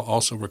throws while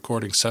also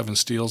recording 7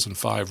 steals and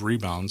 5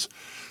 rebounds.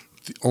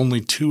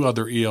 Only 2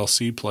 other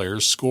ELC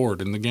players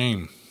scored in the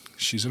game.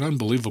 She's an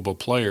unbelievable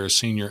player,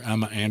 senior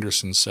Emma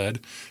Anderson said.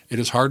 It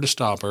is hard to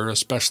stop her,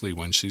 especially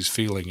when she's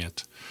feeling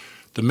it.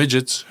 The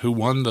Midgets, who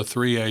won the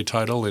 3A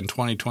title in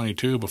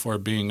 2022 before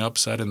being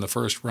upset in the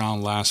first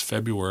round last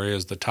February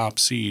as the top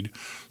seed,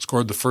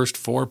 scored the first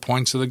 4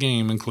 points of the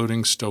game,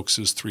 including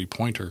Stokes'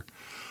 three-pointer.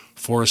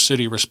 Forest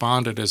City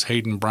responded as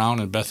Hayden Brown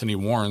and Bethany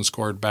Warren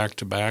scored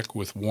back-to-back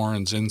with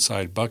Warren's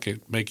inside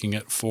bucket, making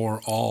it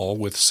 4-all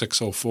with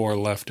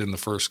 6:04 left in the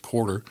first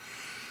quarter.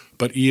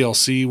 But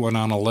ELC went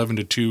on an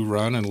 11-2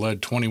 run and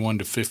led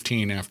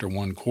 21-15 after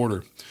one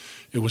quarter.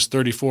 It was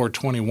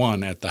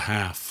 34-21 at the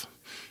half.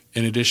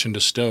 In addition to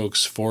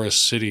Stokes,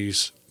 Forest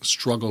City's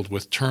struggled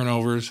with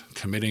turnovers,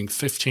 committing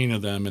 15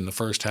 of them in the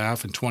first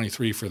half and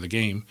 23 for the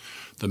game.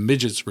 The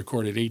Midgets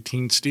recorded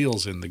 18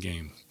 steals in the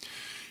game.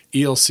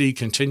 ELC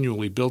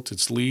continually built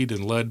its lead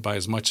and led by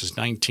as much as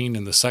 19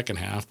 in the second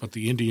half, but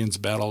the Indians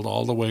battled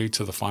all the way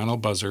to the final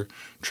buzzer,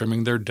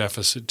 trimming their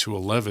deficit to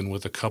 11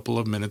 with a couple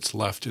of minutes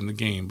left in the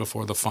game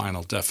before the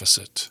final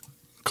deficit.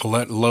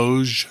 Colette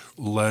Loge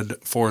led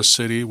Forest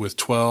City with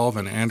 12,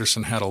 and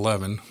Anderson had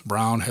 11.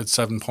 Brown had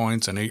 7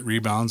 points and 8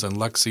 rebounds, and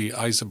Lexi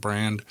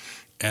Eisebrand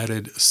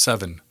added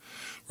 7.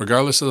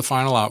 Regardless of the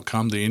final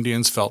outcome, the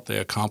Indians felt they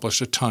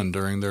accomplished a ton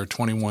during their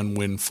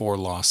 21-win,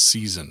 4-loss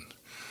season.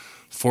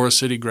 Forest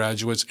City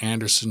graduates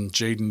Anderson,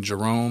 Jaden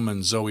Jerome,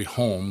 and Zoe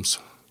Holmes,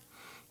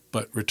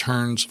 but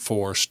returns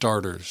for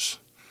starters.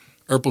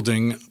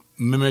 Erpelding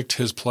mimicked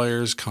his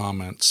players'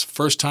 comments.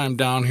 "First time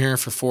down here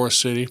for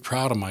Forest City.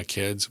 Proud of my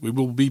kids. We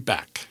will be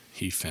back,"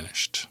 he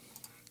finished.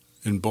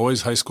 In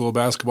boys high school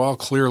basketball,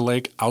 Clear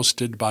Lake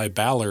ousted by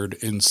Ballard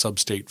in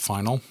sub-state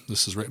final.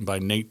 This is written by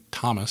Nate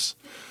Thomas.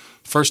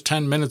 First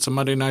 10 minutes of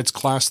Monday night's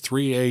Class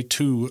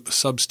 3A2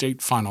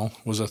 sub-state final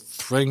was a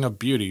thing of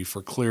beauty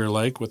for Clear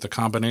Lake with a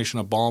combination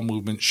of ball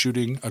movement,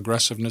 shooting,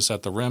 aggressiveness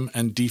at the rim,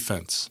 and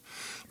defense.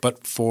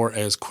 But for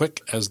as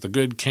quick as the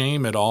good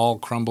came, it all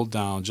crumbled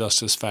down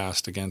just as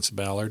fast against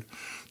Ballard.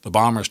 The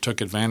Bombers took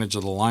advantage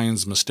of the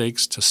Lions'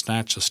 mistakes to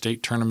snatch a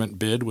state tournament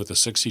bid with a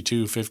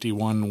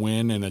 62-51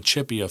 win in a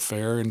chippy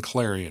affair in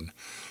Clarion.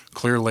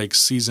 Clear Lake's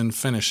season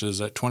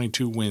finishes at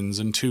 22 wins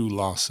and 2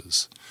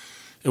 losses.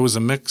 It was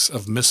a mix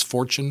of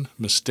misfortune,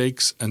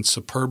 mistakes, and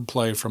superb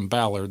play from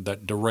Ballard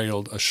that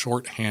derailed a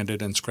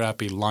short-handed and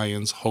scrappy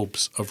Lions'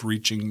 hopes of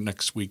reaching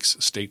next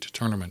week's state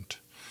tournament.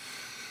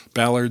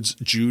 Ballard's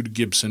Jude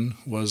Gibson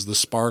was the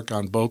spark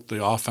on both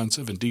the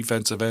offensive and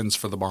defensive ends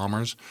for the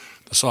Bombers.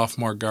 The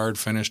sophomore guard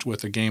finished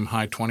with a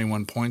game-high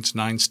 21 points,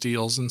 9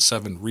 steals, and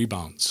 7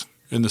 rebounds.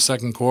 In the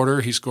second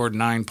quarter, he scored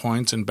 9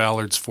 points in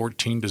Ballard's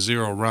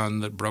 14-0 run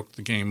that broke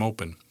the game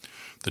open.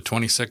 The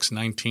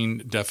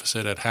 26-19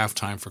 deficit at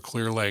halftime for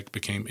Clear Lake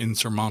became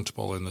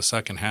insurmountable in the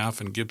second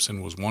half, and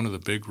Gibson was one of the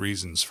big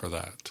reasons for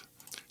that.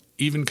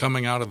 Even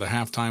coming out of the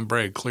halftime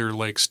break, Clear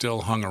Lake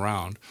still hung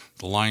around.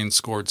 The Lions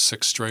scored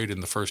 6 straight in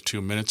the first 2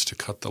 minutes to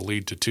cut the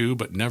lead to 2,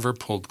 but never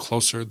pulled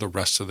closer the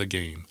rest of the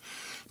game.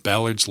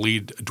 Ballard's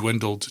lead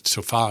dwindled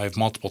to 5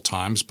 multiple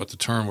times, but the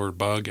turnover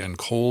bug and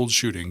cold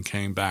shooting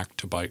came back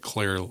to bite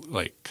Clear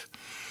Lake.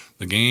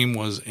 The game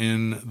was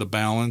in the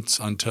balance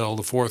until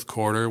the fourth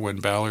quarter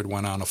when Ballard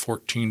went on a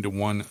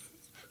 14-1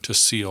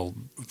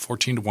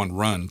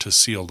 run to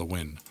seal the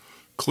win.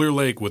 Clear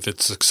Lake, with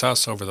its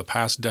success over the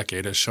past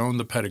decade, has shown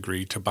the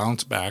pedigree to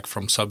bounce back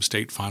from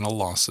sub-state final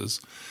losses,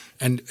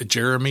 and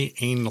Jeremy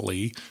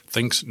Ainley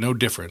thinks no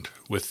different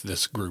with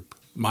this group.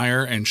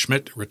 Meyer and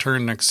Schmidt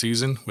return next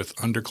season with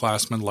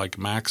underclassmen like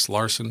Max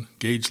Larson,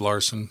 Gage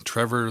Larson,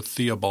 Trevor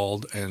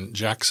Theobald, and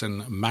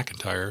Jackson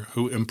McIntyre,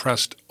 who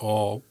impressed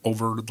all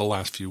over the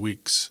last few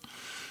weeks.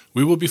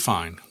 "We will be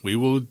fine. We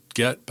will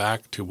get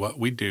back to what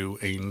we do,"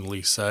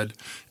 Ainley said.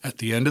 "At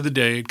the end of the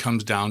day, it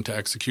comes down to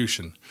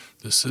execution.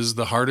 This is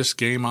the hardest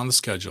game on the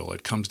schedule.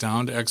 It comes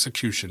down to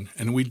execution,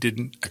 and we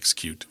didn't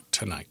execute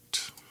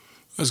tonight."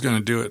 That's going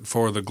to do it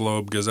for the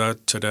Globe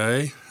Gazette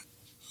today.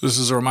 This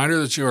is a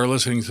reminder that you are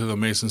listening to the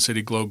Mason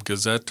City Globe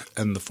Gazette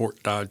and the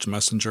Fort Dodge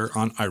Messenger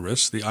on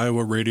IRIS, the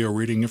Iowa Radio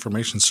Reading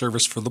Information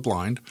Service for the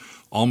Blind.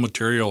 All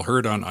material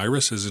heard on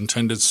IRIS is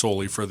intended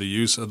solely for the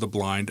use of the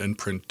blind and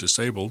print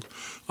disabled.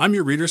 I'm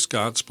your reader,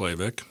 Scott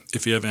Splavik.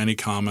 If you have any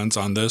comments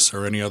on this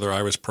or any other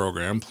IRIS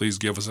program, please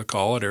give us a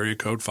call at area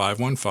code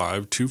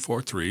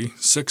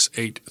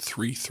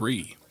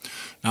 515-243-6833.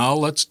 Now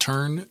let's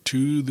turn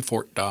to the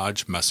Fort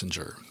Dodge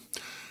Messenger.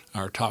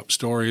 Our top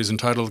story is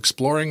entitled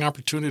Exploring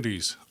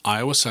Opportunities.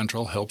 Iowa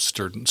Central helps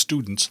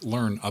students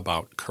learn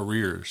about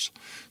careers.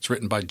 It's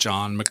written by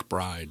John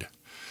McBride.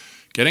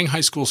 Getting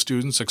high school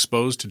students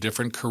exposed to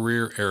different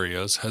career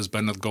areas has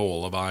been the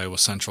goal of Iowa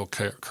Central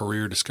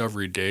Career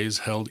Discovery Days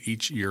held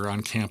each year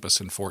on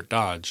campus in Fort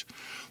Dodge.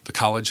 The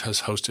college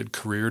has hosted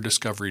Career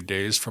Discovery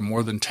Days for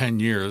more than 10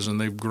 years, and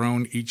they've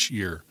grown each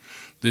year.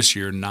 This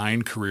year,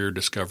 9 Career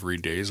Discovery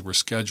Days were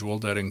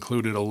scheduled that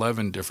included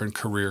 11 different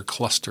career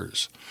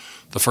clusters.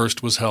 The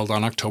first was held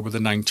on October the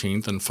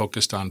 19th and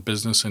focused on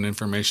business and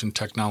information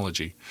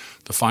technology.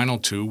 The final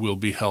 2 will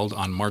be held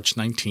on March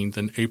 19th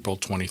and April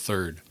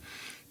 23rd.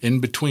 In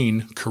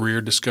between,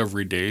 Career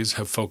Discovery Days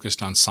have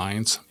focused on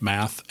science,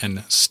 math,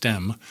 and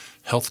STEM,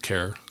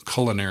 healthcare,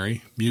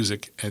 culinary,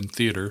 music, and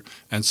theater,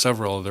 and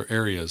several other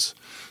areas.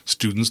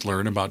 Students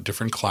learn about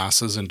different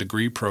classes and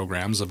degree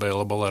programs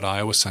available at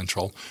Iowa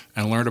Central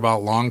and learn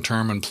about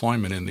long-term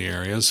employment in the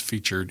areas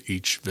featured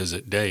each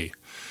visit day.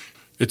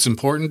 It's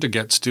important to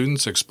get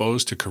students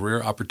exposed to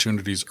career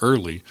opportunities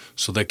early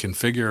so they can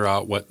figure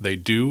out what they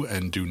do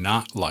and do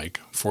not like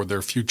for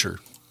their future,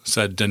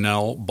 said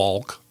Danelle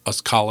Balk, a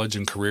college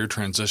and career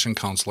transition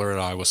counselor at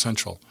Iowa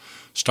Central.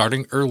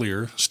 Starting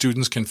earlier,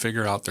 students can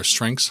figure out their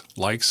strengths,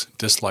 likes,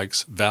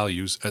 dislikes,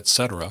 values,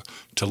 etc.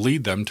 to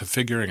lead them to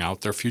figuring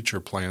out their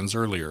future plans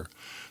earlier.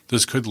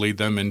 This could lead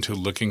them into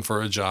looking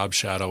for a job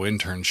shadow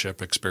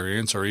internship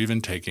experience or even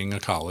taking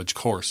a college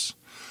course.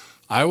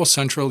 Iowa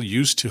Central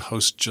used to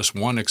host just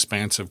one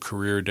expansive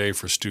career day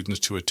for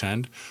students to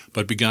attend,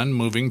 but begun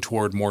moving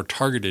toward more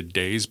targeted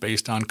days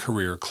based on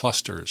career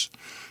clusters.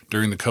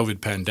 During the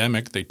COVID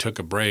pandemic, they took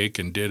a break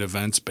and did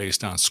events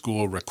based on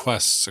school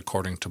requests,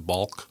 according to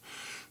Balk.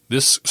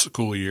 This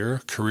school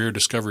year, Career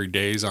Discovery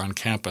Days on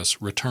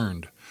campus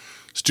returned.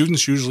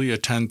 Students usually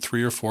attend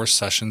 3 or 4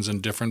 sessions in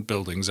different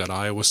buildings at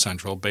Iowa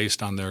Central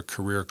based on their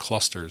career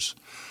clusters.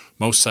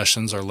 Most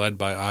sessions are led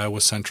by Iowa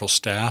Central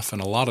staff,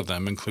 and a lot of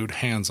them include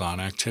hands-on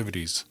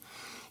activities.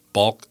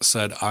 Balk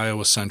said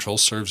Iowa Central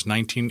serves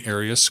 19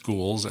 area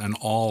schools, and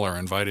all are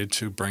invited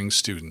to bring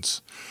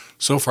students.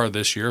 So far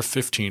this year,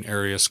 15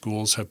 area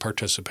schools have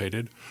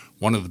participated.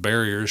 One of the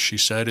barriers, she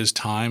said, is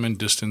time and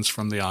distance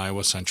from the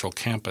Iowa Central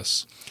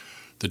campus.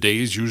 The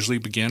days usually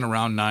begin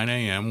around 9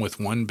 a.m. with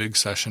one big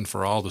session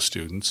for all the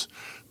students.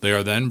 They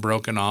are then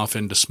broken off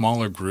into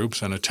smaller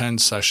groups and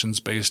attend sessions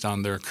based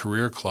on their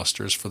career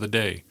clusters for the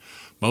day.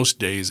 Most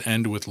days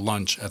end with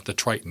lunch at the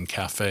Triton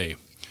Cafe.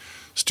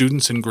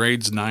 Students in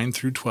grades 9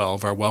 through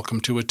 12 are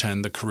welcome to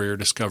attend the Career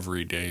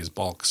Discovery Days,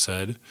 Balk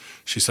said.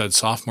 She said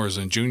sophomores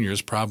and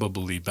juniors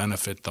probably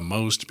benefit the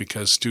most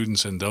because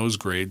students in those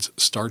grades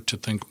start to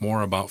think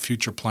more about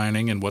future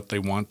planning and what they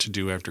want to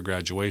do after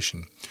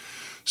graduation.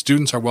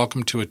 Students are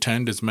welcome to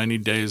attend as many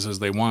days as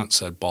they want,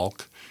 said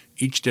Balk.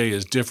 Each day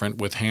is different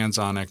with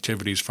hands-on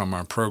activities from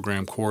our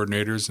program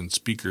coordinators and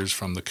speakers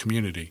from the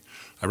community.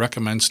 I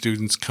recommend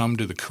students come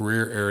to the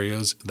career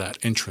areas that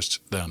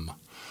interest them.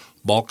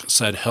 Balk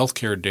said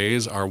healthcare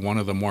days are one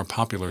of the more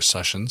popular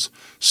sessions.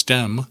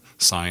 STEM,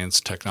 science,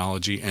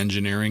 technology,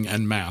 engineering,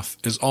 and math,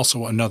 is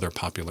also another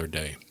popular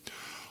day.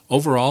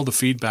 Overall, the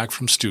feedback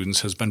from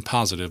students has been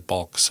positive,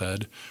 Balk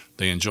said.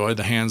 They enjoy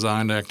the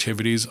hands-on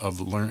activities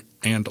of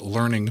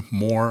learning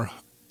more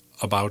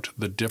about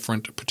the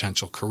different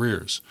potential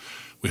careers.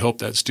 We hope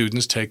that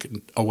students take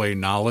away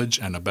knowledge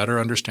and a better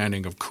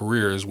understanding of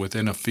careers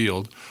within a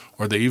field,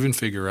 or they even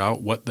figure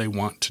out what they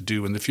want to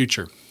do in the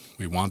future.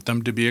 We want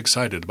them to be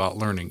excited about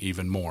learning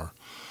even more.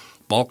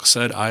 Balk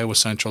said Iowa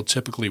Central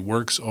typically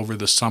works over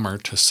the summer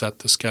to set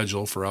the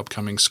schedule for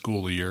upcoming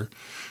school year.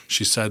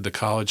 She said the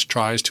college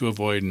tries to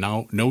avoid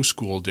no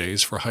school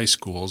days for high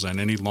schools and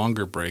any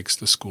longer breaks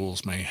the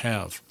schools may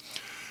have.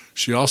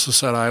 She also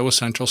said Iowa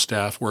Central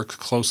staff works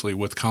closely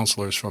with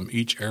counselors from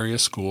each area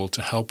school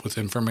to help with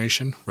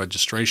information,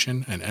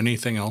 registration, and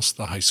anything else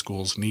the high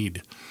schools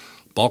need.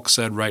 Balk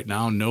said right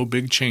now no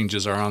big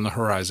changes are on the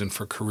horizon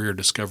for Career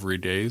Discovery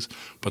Days,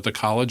 but the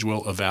college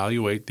will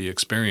evaluate the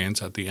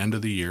experience at the end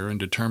of the year and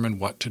determine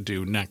what to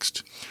do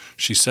next.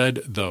 She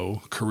said,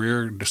 though,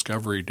 Career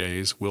Discovery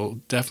Days will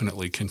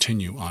definitely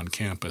continue on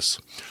campus.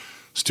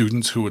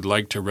 Students who would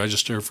like to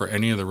register for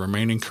any of the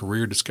remaining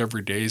Career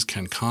Discovery Days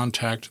can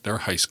contact their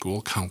high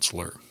school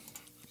counselor.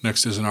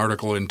 Next is an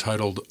article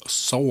entitled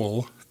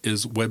Sowell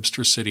is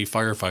Webster City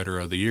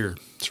Firefighter of the Year.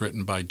 It's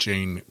written by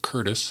Jane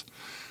Curtis.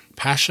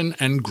 Passion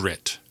and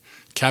Grit.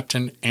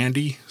 Captain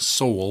Andy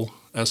Sowell,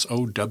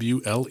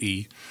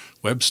 S-O-W-L-E,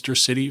 Webster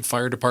City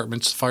Fire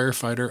Department's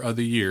Firefighter of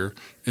the Year,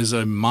 is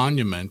a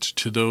monument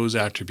to those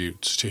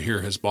attributes, to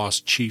hear his boss,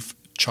 Chief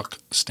Chuck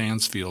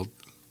Stansfield,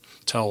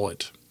 tell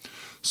it.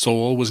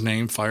 Sowell was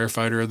named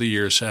Firefighter of the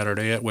Year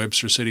Saturday at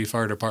Webster City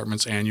Fire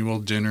Department's annual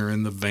dinner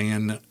in the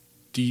Van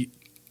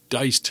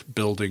Dyst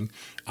Building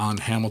on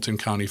Hamilton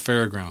County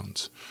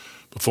Fairgrounds.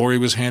 Before he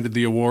was handed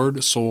the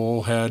award,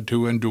 Sowell had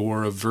to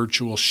endure a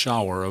virtual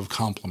shower of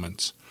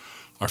compliments.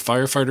 Our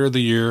Firefighter of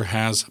the Year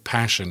has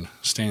passion,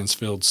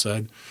 Stansfield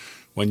said.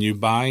 When you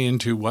buy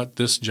into what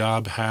this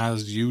job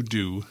has you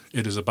do,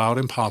 it is about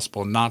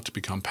impossible not to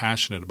become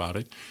passionate about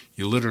it.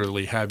 You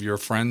literally have your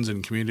friends'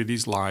 and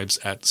community's lives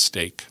at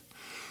stake.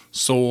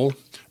 Sowell,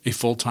 a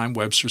full-time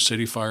Webster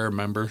City Fire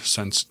member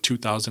since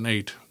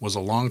 2008, was a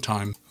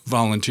long-time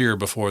volunteer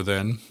before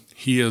then.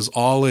 He is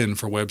all in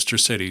for Webster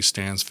City,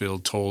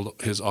 Stansfield told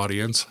his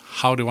audience.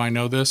 How do I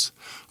know this?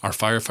 Our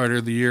Firefighter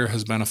of the Year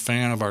has been a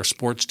fan of our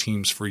sports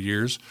teams for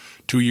years.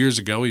 2 years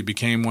ago, he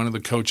became one of the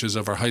coaches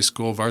of our high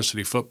school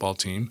varsity football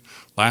team.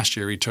 Last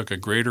year, he took a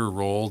greater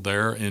role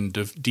there in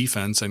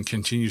defense and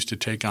continues to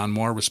take on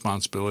more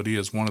responsibility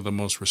as one of the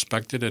most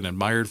respected and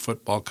admired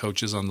football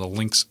coaches on the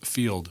Lynx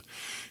field.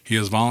 He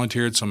has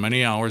volunteered so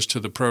many hours to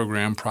the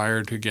program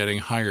prior to getting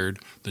hired,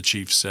 the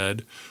chief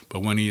said,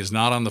 but when he is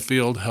not on the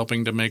field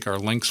helping to make our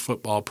Lynx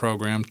football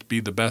program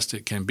be the best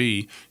it can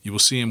be, you will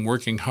see him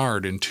working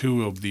hard in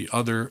 2 of the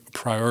other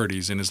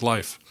priorities in his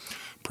life.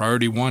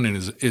 Priority 1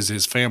 is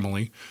his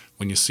family.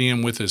 When you see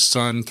him with his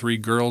son, 3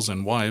 girls,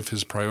 and wife,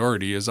 his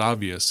priority is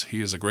obvious.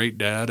 He is a great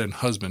dad and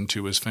husband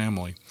to his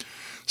family.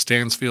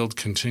 Stansfield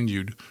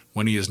continued,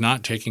 when he is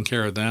not taking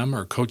care of them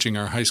or coaching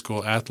our high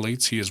school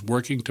athletes, he is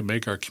working to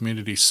make our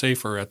community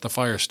safer at the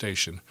fire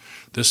station.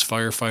 This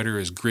firefighter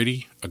is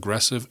gritty,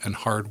 aggressive, and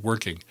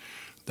hard-working.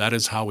 That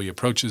is how he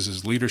approaches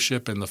his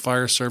leadership in the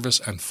fire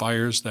service and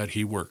fires that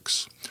he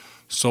works.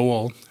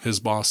 Sowell, his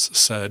boss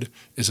said,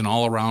 is an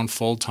all-around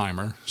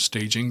full-timer,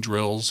 staging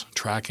drills,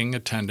 tracking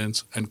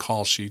attendance and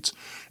call sheets,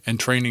 and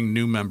training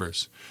new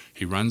members.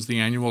 He runs the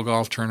annual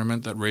golf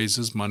tournament that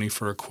raises money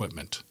for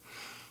equipment.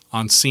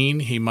 On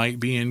scene, he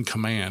might be in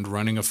command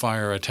running a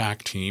fire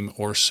attack team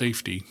or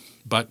safety,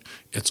 but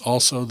it's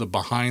also the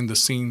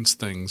behind-the-scenes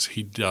things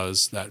he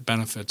does that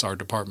benefits our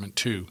department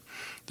too.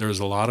 There is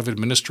a lot of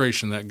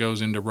administration that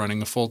goes into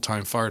running a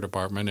full-time fire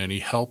department, and he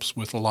helps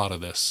with a lot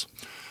of this.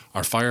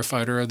 Our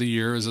firefighter of the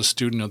year is a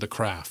student of the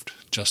craft.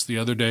 Just the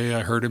other day I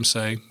heard him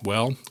say,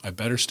 well, I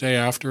better stay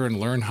after and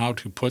learn how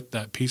to put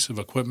that piece of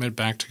equipment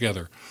back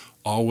together,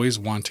 always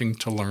wanting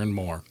to learn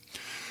more.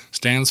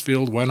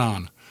 Stansfield went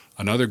on.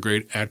 Another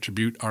great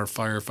attribute our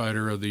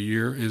firefighter of the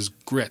year is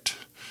grit.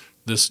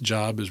 This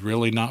job is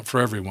really not for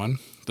everyone.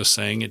 The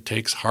saying, it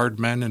takes hard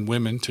men and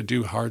women to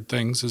do hard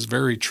things, is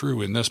very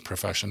true in this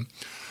profession.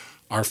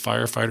 Our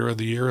firefighter of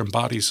the year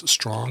embodies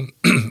strong,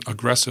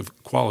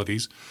 aggressive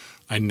qualities.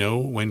 I know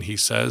when he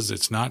says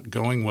it's not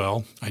going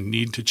well, I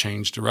need to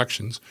change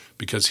directions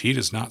because he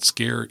does not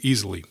scare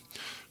easily.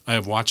 I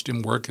have watched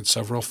him work at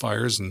several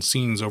fires and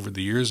scenes over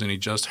the years, and he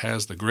just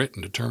has the grit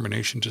and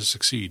determination to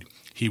succeed.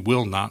 He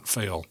will not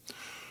fail.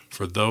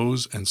 For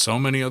those and so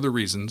many other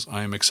reasons,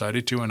 I am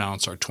excited to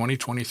announce our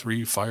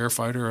 2023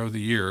 Firefighter of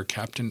the Year,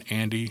 Captain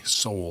Andy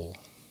Soule.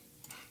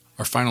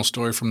 Our final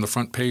story from the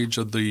front page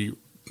of the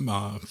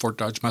Fort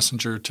Dodge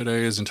Messenger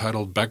today is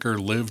entitled Becker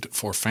Lived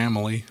for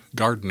Family,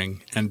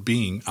 Gardening, and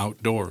Being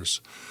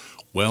Outdoors.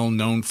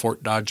 Well-known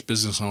Fort Dodge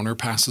business owner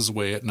passes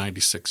away at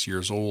 96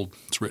 years old.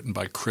 It's written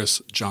by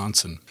Chris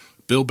Johnson.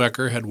 Bill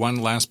Becker had one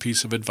last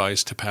piece of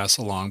advice to pass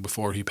along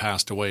before he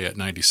passed away at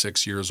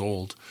 96 years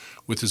old.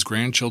 With his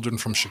grandchildren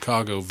from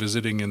Chicago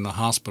visiting in the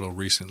hospital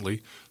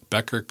recently,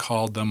 Becker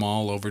called them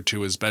all over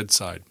to his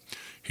bedside.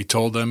 He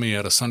told them he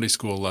had a Sunday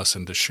school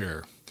lesson to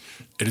share.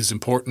 It is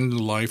important in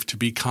life to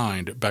be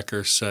kind,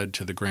 Becker said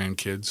to the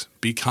grandkids.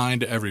 Be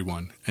kind to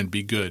everyone and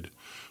be good.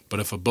 But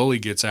if a bully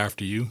gets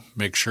after you,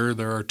 make sure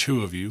there are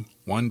two of you.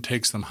 One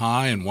takes them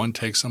high and one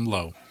takes them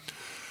low.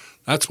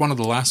 That's one of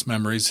the last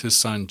memories his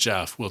son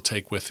Jeff will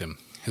take with him.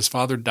 His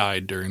father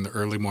died during the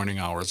early morning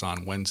hours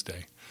on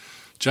Wednesday.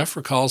 Jeff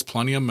recalls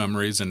plenty of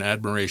memories and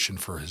admiration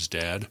for his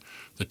dad.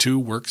 The two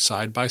worked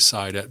side by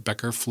side at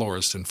Becker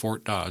Florist in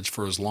Fort Dodge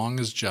for as long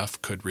as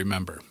Jeff could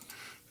remember.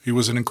 He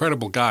was an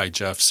incredible guy,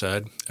 Jeff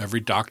said. Every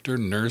doctor,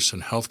 nurse,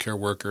 and healthcare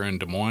worker in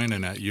Des Moines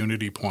and at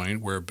Unity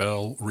Point, where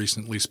Bill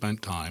recently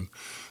spent time,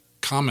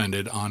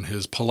 commented on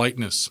his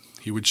politeness.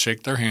 He would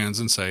shake their hands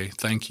and say,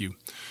 thank you.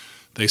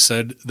 They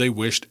said they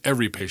wished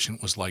every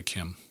patient was like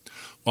him.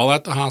 While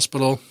at the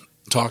hospital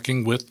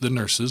talking with the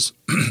nurses,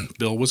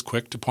 Bill was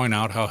quick to point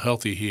out how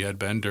healthy he had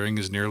been during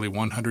his nearly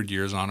 100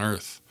 years on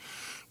Earth.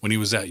 When he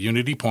was at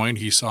Unity Point,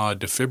 he saw a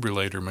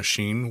defibrillator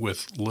machine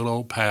with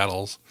little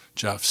paddles,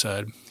 Jeff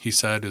said. He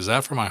said, is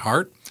that for my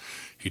heart?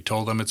 He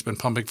told them it's been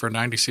pumping for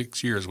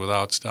 96 years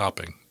without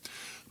stopping.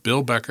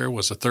 Bill Becker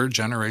was a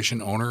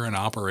third-generation owner and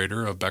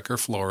operator of Becker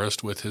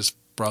Florist with his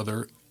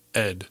brother,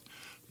 Ed.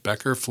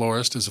 Becker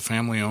Florist is a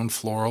family-owned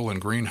floral and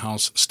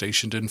greenhouse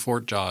stationed in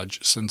Fort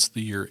Dodge since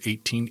the year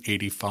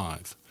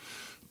 1885.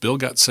 Bill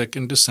got sick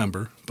in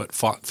December, but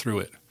fought through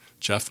it.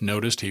 Jeff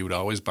noticed he would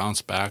always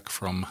bounce back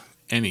from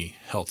any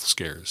health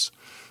scares.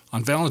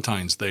 On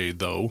Valentine's Day,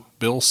 though,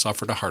 Bill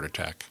suffered a heart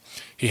attack.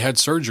 He had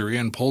surgery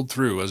and pulled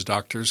through as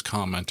doctors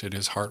commented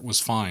his heart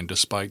was fine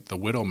despite the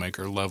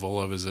widowmaker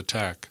level of his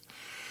attack.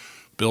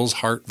 Bill's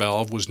heart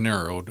valve was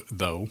narrowed,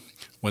 though.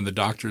 When the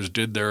doctors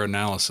did their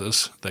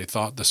analysis, they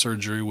thought the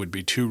surgery would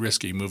be too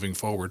risky moving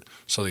forward,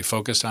 so they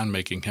focused on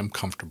making him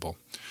comfortable.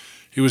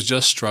 He was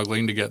just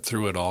struggling to get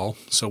through it all,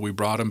 so we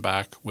brought him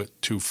back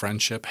to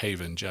Friendship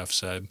Haven, Jeff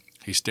said.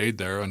 He stayed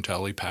there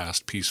until he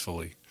passed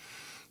peacefully.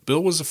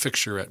 Bill was a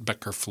fixture at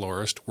Becker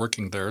Florist,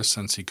 working there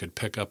since he could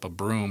pick up a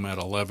broom at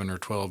 11 or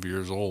 12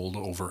 years old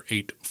over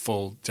 8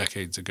 full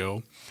decades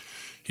ago.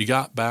 He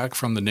got back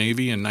from the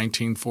Navy in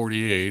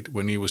 1948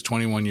 when he was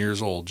 21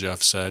 years old,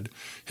 Jeff said.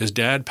 His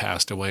dad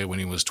passed away when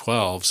he was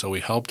 12, so he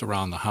helped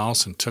around the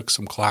house and took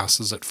some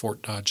classes at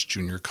Fort Dodge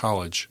Junior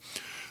College.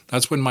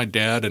 That's when my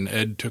dad and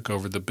Ed took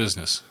over the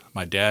business.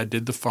 My dad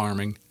did the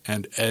farming,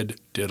 and Ed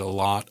did a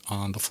lot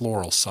on the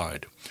floral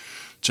side.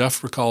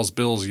 Jeff recalls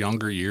Bill's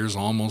younger years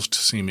almost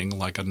seeming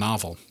like a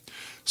novel.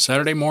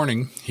 Saturday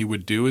morning, he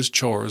would do his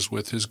chores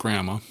with his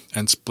grandma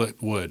and split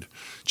wood,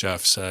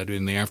 Jeff said.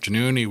 In the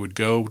afternoon, he would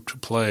go to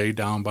play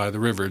down by the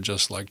river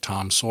just like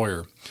Tom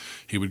Sawyer.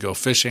 He would go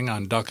fishing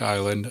on Duck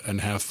Island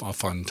and have a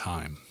fun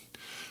time.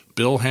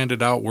 Bill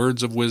handed out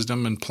words of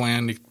wisdom and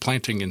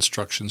planting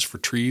instructions for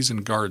trees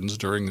and gardens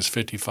during his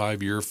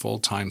 55-year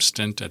full-time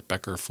stint at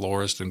Becker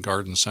Florist and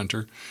Garden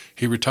Center.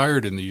 He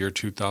retired in the year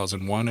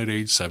 2001 at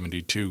age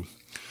 72.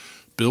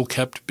 Bill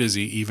kept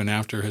busy even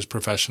after his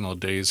professional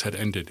days had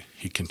ended.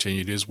 He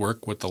continued his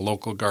work with the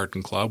local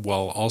garden club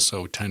while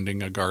also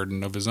tending a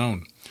garden of his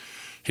own.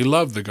 He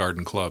loved the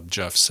garden club,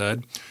 Jeff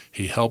said.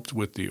 He helped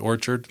with the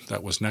orchard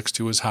that was next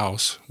to his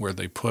house, where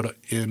they put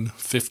in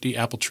 50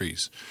 apple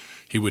trees.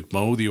 He would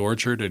mow the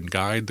orchard and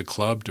guide the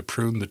club to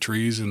prune the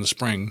trees in the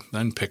spring,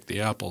 then pick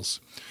the apples.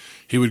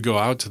 He would go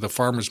out to the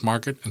farmer's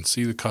market and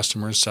see the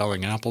customers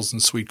selling apples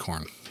and sweet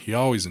corn. He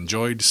always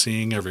enjoyed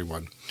seeing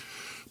everyone.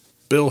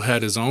 Bill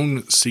had his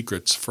own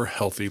secrets for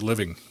healthy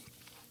living.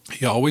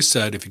 He always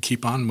said, if you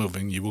keep on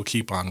moving, you will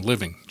keep on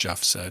living,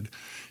 Jeff said.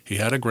 He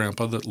had a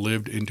grandpa that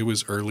lived into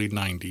his early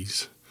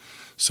 90s,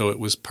 so it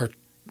was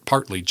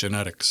partly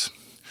genetics.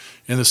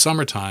 In the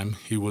summertime,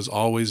 he was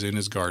always in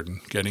his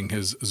garden, getting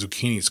his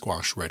zucchini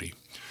squash ready.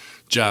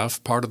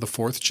 Jeff, part of the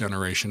fourth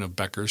generation of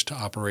Beckers to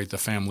operate the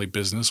family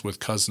business with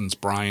cousins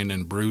Brian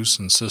and Bruce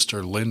and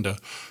sister Linda,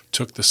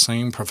 took the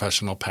same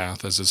professional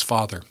path as his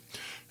father.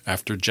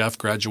 After Jeff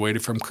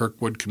graduated from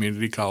Kirkwood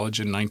Community College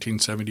in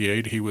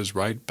 1978, he was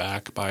right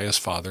back by his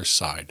father's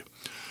side.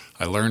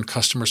 I learned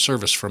customer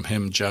service from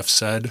him, Jeff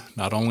said.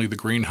 Not only the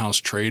greenhouse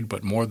trade,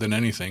 but more than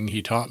anything,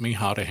 he taught me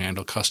how to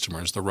handle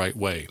customers the right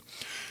way.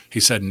 He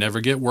said, never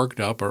get worked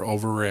up or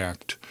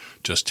overreact.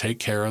 Just take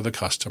care of the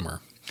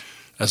customer.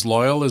 As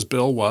loyal as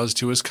Bill was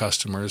to his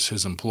customers,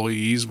 his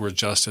employees were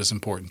just as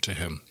important to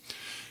him.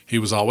 He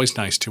was always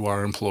nice to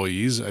our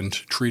employees and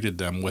treated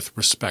them with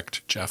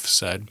respect, Jeff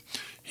said.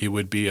 He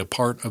would be a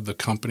part of the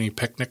company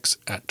picnics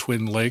at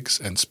Twin Lakes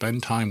and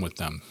spend time with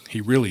them.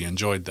 He really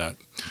enjoyed that.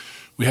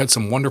 We had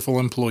some wonderful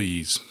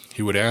employees.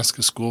 He would ask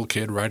a school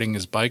kid riding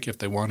his bike if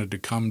they wanted to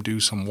come do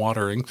some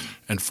watering,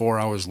 and 4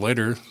 hours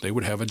later they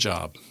would have a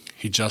job.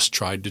 He just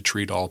tried to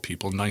treat all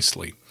people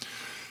nicely.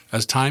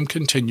 As time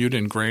continued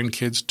and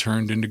grandkids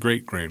turned into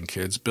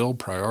great-grandkids, Bill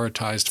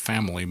prioritized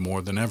family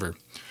more than ever.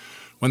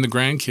 When the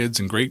grandkids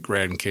and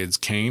great-grandkids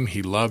came,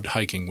 he loved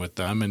hiking with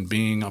them and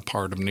being a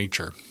part of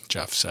nature,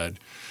 Jeff said.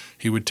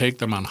 He would take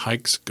them on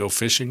hikes, go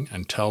fishing,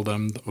 and tell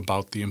them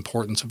about the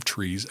importance of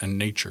trees and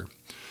nature.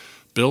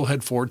 Bill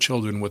had 4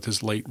 children with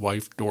his late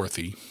wife,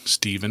 Dorothy,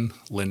 Stephen,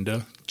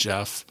 Linda,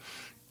 Jeff,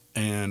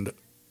 and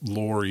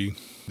Lori.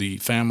 The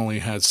family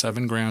had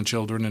 7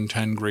 grandchildren and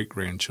 10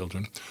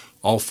 great-grandchildren.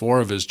 All 4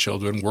 of his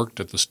children worked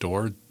at the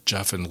store.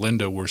 Jeff and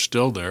Linda were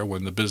still there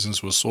when the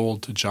business was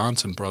sold to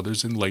Johnson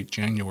Brothers in late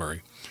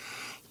January.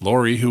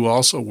 Lori, who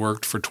also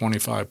worked for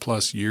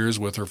 25-plus years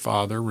with her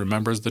father,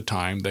 remembers the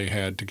time they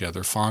had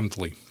together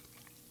fondly.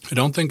 I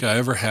don't think I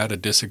ever had a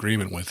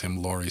disagreement with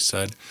him, Lori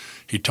said.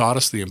 He taught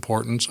us the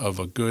importance of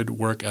a good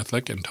work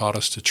ethic and taught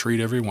us to treat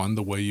everyone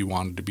the way you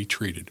wanted to be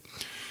treated.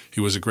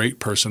 He was a great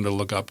person to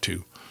look up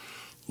to.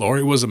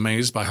 Lori was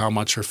amazed by how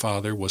much her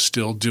father was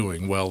still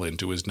doing well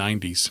into his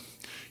 90s.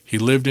 He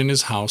lived in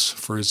his house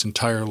for his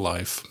entire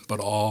life,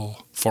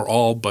 for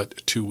all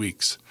but 2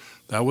 weeks.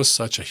 That was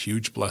such a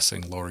huge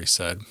blessing, Lori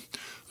said.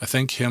 I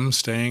think him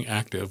staying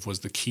active was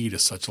the key to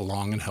such a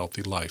long and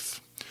healthy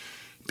life.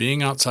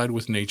 Being outside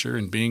with nature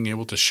and being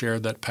able to share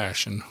that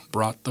passion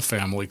brought the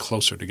family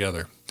closer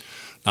together.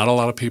 Not a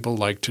lot of people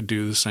like to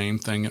do the same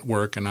thing at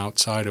work and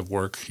outside of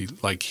work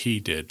like he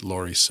did,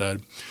 Lori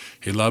said.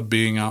 He loved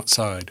being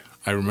outside.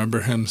 I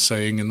remember him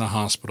saying in the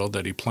hospital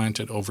that he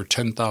planted over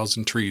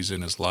 10,000 trees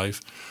in his life.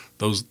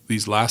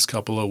 These last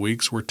couple of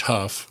weeks were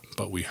tough,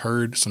 but we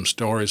heard some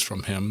stories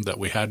from him that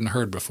we hadn't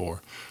heard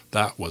before.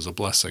 That was a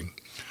blessing.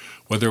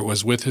 Whether it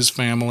was with his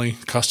family,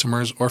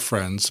 customers, or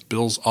friends,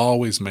 Bill's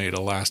always made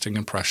a lasting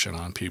impression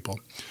on people.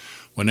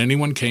 When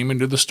anyone came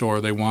into the store,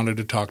 they wanted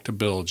to talk to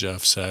Bill,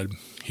 Jeff said.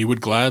 He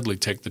would gladly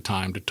take the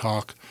time to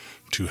talk,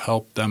 to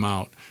help them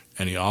out,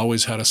 and he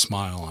always had a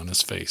smile on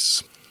his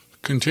face.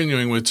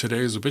 Continuing with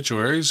today's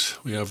obituaries,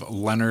 we have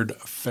Leonard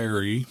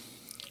Ferry.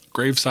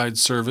 Graveside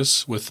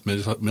service with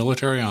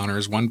military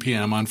honors, 1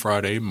 p.m. on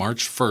Friday,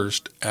 March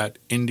 1st at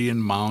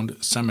Indian Mound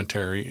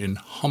Cemetery in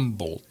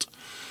Humboldt.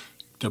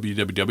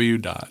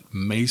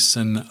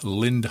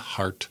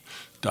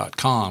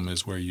 www.masonlindhart.com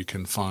is where you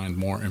can find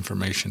more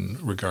information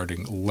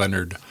regarding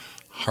Leonard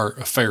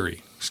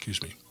Ferry.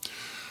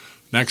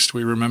 Next,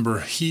 we remember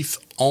Heath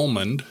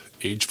Almond,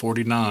 age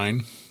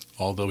 49,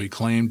 although he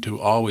claimed to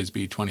always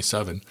be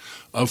 27,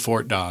 of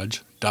Fort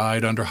Dodge,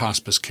 died under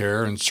hospice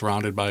care and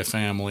surrounded by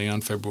family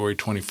on February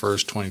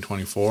 21st,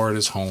 2024 at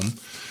his home.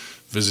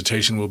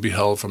 Visitation will be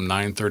held from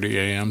 9:30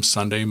 a.m.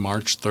 Sunday,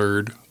 March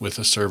 3rd, with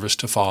a service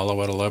to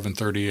follow at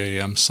 11:30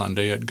 a.m.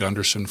 Sunday at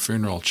Gunderson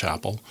Funeral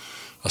Chapel.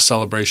 A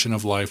celebration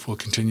of life will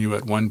continue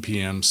at 1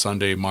 p.m.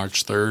 Sunday,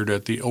 March 3rd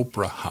at the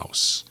Opera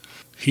House.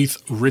 Heath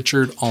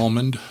Richard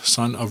Almond,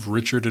 son of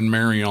Richard and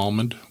Mary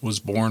Almond, was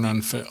born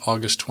on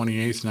August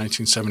 28,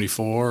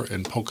 1974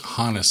 in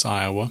Pocahontas,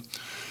 Iowa.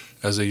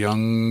 As a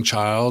young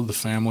child, the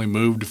family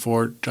moved to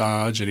Fort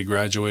Dodge, and he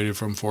graduated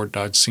from Fort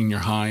Dodge Senior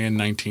High in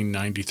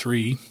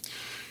 1993.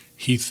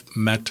 Heath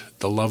met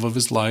the love of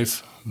his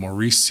life,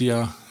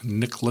 Mauricia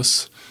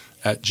Nicholas,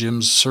 at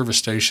Jim's service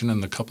station,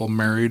 and the couple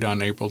married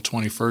on April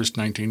 21,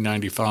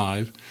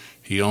 1995.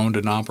 He owned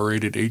and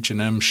operated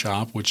H&M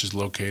shop, which is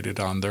located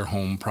on their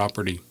home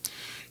property.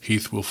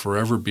 Heath will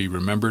forever be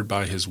remembered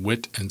by his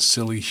wit and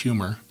silly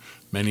humor,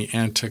 many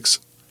antics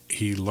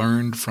he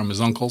learned from his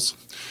uncles.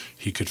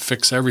 He could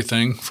fix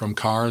everything from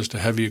cars to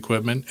heavy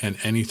equipment and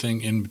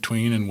anything in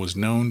between, and was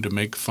known to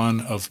make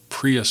fun of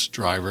Prius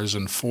drivers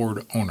and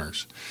Ford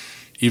owners.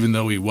 Even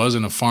though he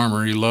wasn't a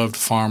farmer, he loved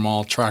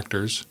farm-all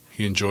tractors.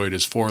 He enjoyed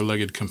his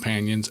four-legged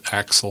companions,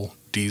 Axel,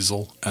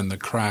 Diesel, and the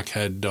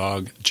crackhead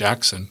dog,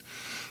 Jackson.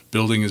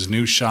 Building his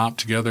new shop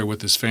together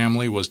with his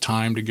family was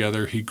time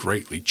together he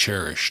greatly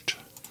cherished.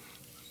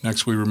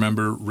 Next, we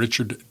remember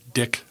Richard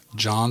Dick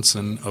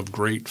Johnson of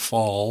Great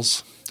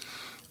Falls,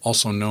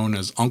 also known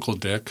as Uncle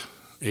Dick.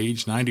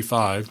 age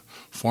 95,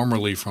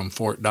 formerly from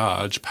Fort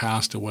Dodge,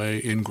 passed away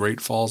in Great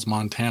Falls,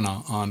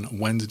 Montana on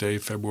Wednesday,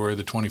 February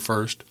the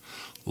 21st.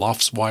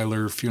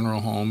 Loftsweiler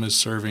Funeral Home is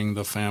serving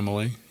the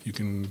family. You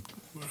can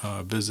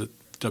visit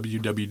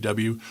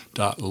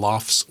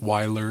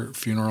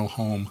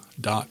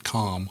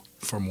www.loftsweilerfuneralhome.com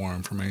for more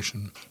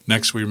information.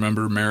 Next, we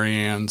remember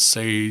Marianne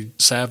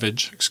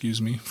Savage,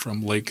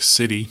 from Lake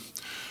City.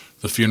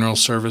 The funeral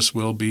service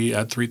will be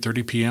at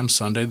 3:30 p.m.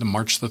 Sunday,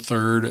 March the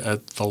 3rd,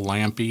 at the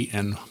Lampy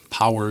and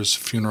Powers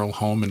Funeral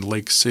Home in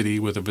Lake City,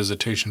 with a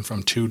visitation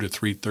from 2 to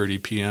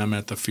 3:30 p.m.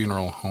 at the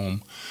funeral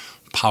home,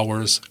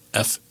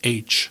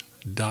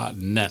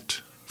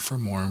 powersfh.net, for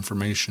more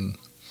information.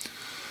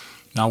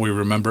 Now we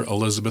remember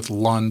Elizabeth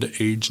Lund,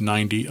 age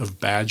 90, of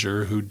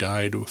Badger, who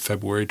died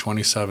February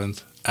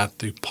 27th at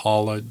the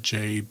Paula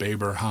J.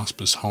 Baber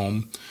Hospice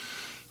Home.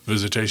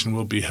 Visitation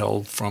will be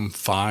held from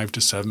 5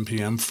 to 7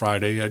 p.m.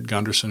 Friday at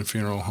Gunderson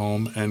Funeral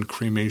Home and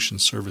cremation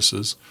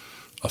services.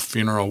 A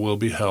funeral will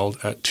be held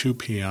at 2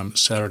 p.m.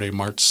 Saturday,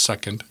 March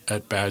 2nd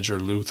at Badger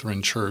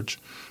Lutheran Church.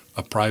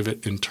 A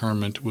private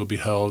interment will be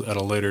held at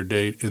a later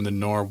date in the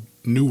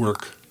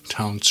Newark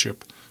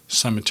Township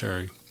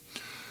Cemetery.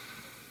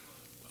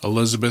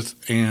 Elizabeth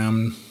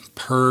Ann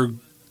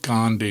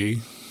Pergondi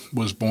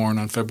was born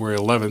on February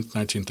 11,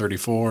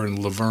 1934, in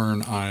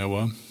Laverne,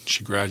 Iowa.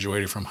 She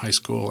graduated from high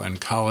school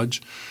and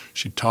college.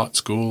 She taught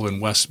school in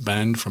West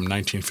Bend from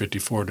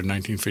 1954 to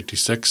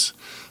 1956.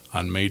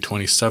 On May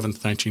 27,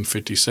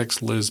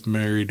 1956, Liz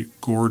married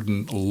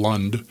Gordon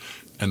Lund,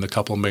 and the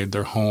couple made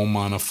their home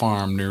on a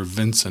farm near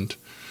Vincent.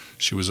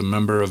 She was a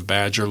member of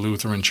Badger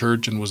Lutheran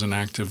Church and was an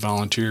active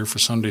volunteer for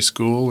Sunday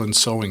school and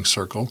sewing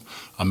circle,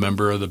 a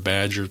member of the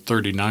Badger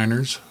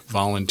 39ers,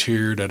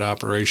 volunteered at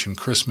Operation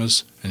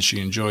Christmas, and she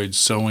enjoyed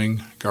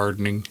sewing,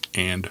 gardening,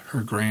 and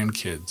her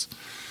grandkids.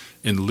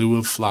 In lieu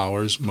of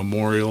flowers,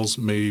 memorials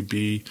may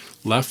be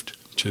left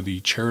to the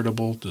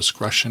charitable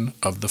discretion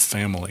of the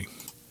family.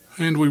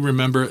 And we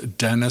remember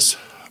Dennis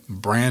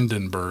Brandy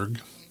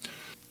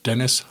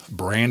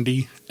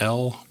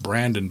L.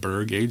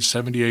 Brandenburg, age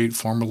 78,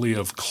 formerly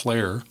of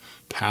Clare,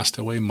 passed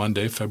away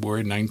Monday,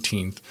 February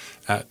 19th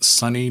at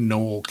Sunny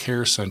Knoll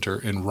Care Center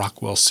in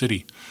Rockwell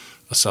City.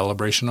 A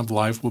celebration of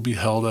life will be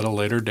held at a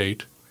later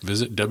date.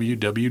 Visit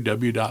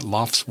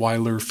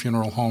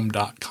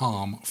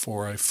www.loftsweilerfuneralhome.com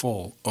for a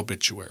full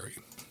obituary.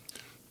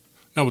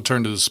 Now we'll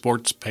turn to the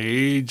sports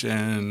page,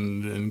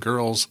 and in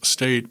girls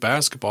state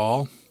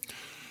basketball,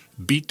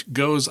 beat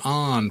goes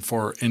on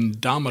for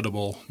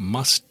indomitable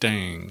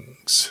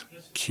Mustangs.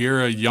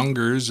 Kiera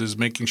Youngers is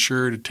making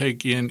sure to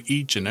take in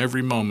each and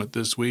every moment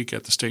this week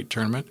at the state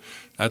tournament.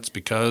 That's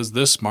because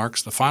this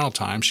marks the final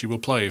time she will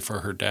play for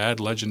her dad,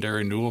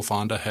 legendary Newell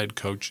Fonda head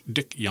coach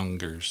Dick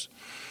Youngers.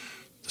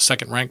 The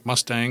second-ranked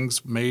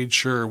Mustangs made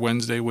sure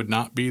Wednesday would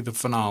not be the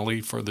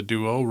finale for the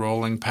duo,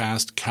 rolling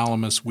past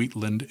Calamus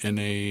Wheatland and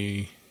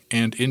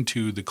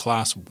into the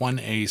Class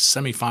 1A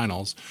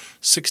semifinals,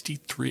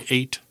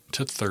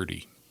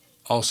 63-8-30.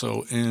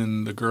 Also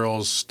in the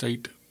girls'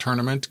 state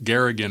tournament,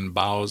 Garrigan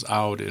bows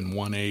out in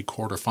 1A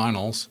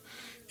quarterfinals.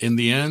 In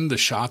the end, the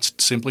shots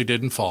simply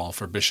didn't fall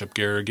for Bishop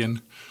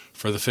Garrigan.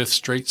 For the fifth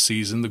straight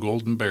season, the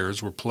Golden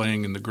Bears were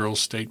playing in the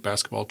girls' state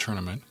basketball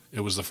tournament.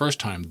 It was the first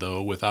time,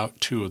 though, without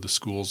two of the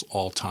school's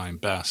all-time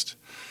best.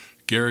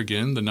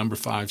 Garrigan, the number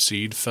 5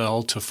 seed,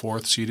 fell to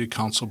 4th-seeded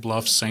Council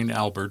Bluffs St.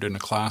 Albert in a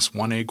Class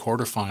 1A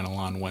quarterfinal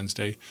on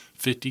Wednesday,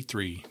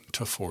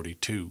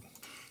 53-42.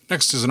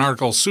 Next is an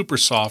article, Super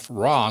Soft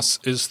Ross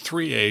is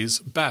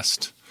 3A's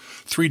best.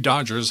 3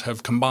 Dodgers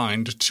have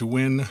combined to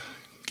win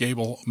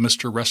Gable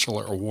Mr.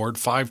 Wrestler Award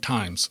 5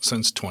 times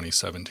since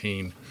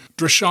 2017.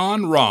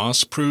 Deshaun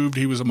Ross proved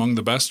he was among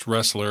the best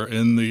wrestler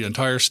in the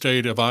entire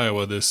state of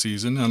Iowa this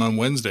season, and on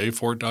Wednesday,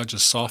 Fort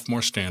Dodge's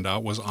sophomore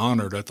standout was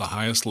honored at the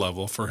highest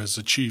level for his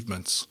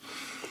achievements.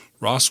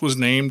 Ross was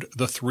named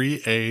the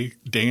 3A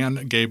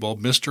Dan Gable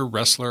Mr.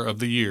 Wrestler of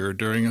the Year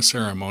during a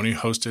ceremony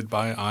hosted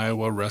by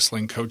Iowa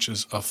Wrestling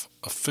Coaches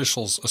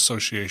Officials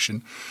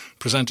Association,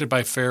 presented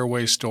by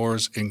Fairway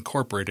Stores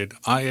Incorporated,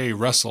 IA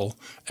Wrestle,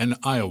 and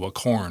Iowa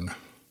Corn.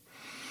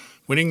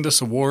 Winning this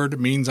award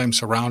means I'm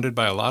surrounded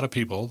by a lot of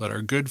people that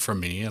are good for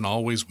me and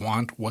always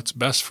want what's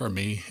best for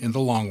me in the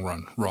long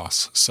run,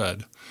 Ross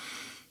said.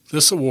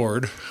 This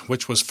award,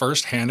 which was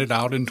first handed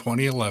out in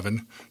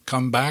 2011,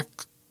 come back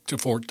to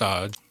Fort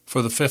Dodge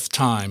for the 5th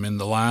time in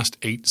the last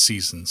 8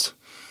 seasons.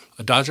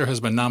 A Dodger has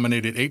been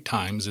nominated 8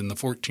 times in the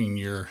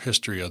 14-year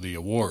history of the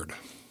award.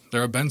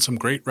 There have been some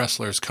great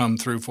wrestlers come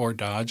through Fort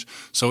Dodge,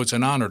 so it's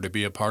an honor to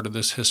be a part of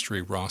this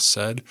history, Ross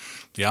said.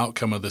 The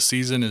outcome of the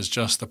season is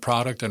just the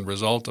product and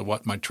result of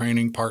what my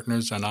training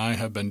partners and I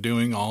have been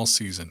doing all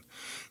season.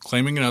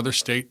 Claiming another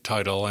state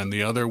title and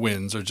the other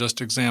wins are just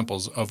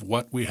examples of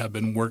what we have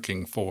been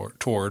working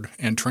toward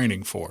and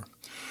training for.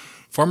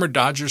 Former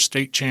Dodgers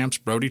state champs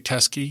Brody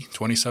Teske,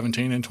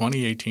 2017 and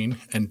 2018,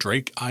 and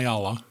Drake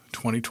Ayala,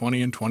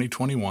 2020 and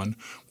 2021,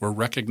 were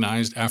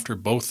recognized after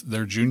both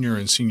their junior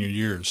and senior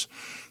years.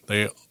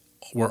 They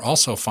were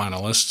also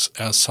finalists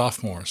as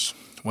sophomores.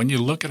 When you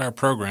look at our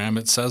program,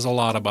 it says a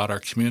lot about our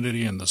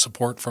community and the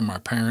support from our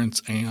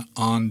parents and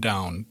on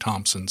down,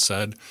 Thompson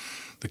said.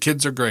 The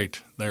kids are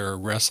great. They're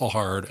wrestle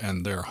hard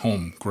and they're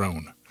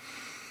homegrown.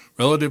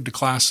 Relative to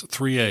Class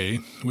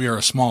 3A, we are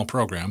a small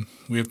program.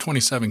 We have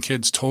 27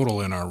 kids total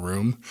in our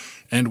room,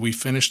 and we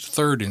finished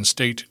third in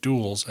state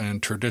duals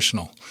and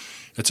traditional.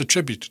 It's a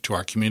tribute to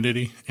our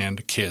community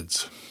and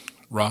kids.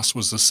 Ross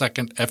was the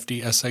second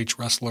FDSH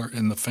wrestler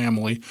in the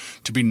family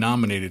to be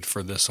nominated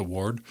for this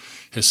award.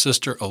 His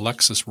sister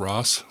Alexis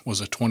Ross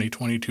was a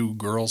 2022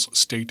 girls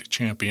state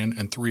champion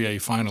and 3A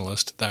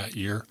finalist that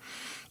year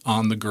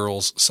on the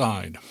girls'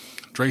 side.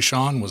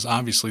 Drayshawn was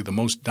obviously the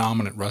most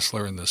dominant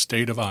wrestler in the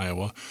state of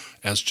Iowa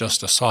as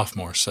just a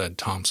sophomore, said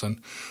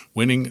Thompson.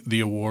 Winning the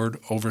award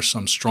over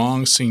some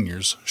strong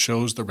seniors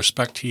shows the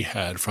respect he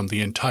had from the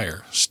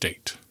entire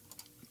state.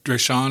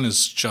 Drayshawn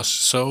is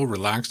just so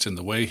relaxed in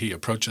the way he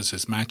approaches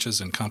his matches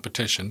and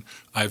competition.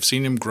 I've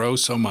seen him grow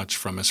so much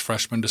from his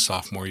freshman to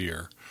sophomore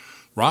year.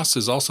 Ross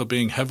is also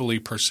being heavily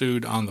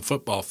pursued on the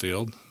football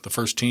field. The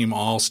first-team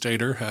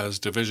All-Stater has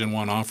Division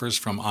I offers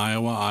from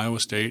Iowa, Iowa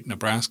State,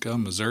 Nebraska,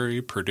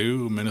 Missouri,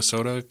 Purdue,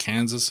 Minnesota,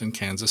 Kansas, and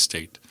Kansas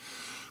State.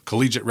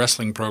 Collegiate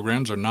wrestling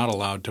programs are not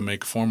allowed to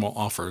make formal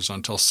offers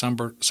until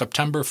September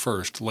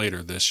 1st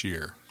later this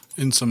year.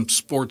 In some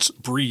sports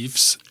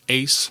briefs,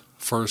 Ace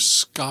for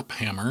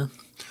Skophammer.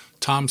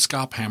 Tom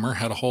Skophammer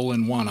had a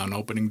hole-in-one on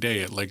opening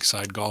day at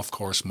Lakeside Golf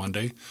Course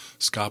Monday.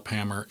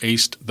 Skophammer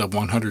aced the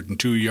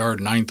 102-yard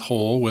ninth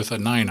hole with a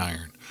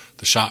 9-iron.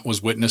 The shot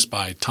was witnessed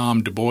by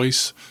Tom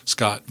DuBois,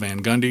 Scott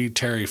Van Gundy,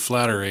 Terry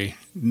Flattery,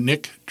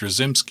 Nick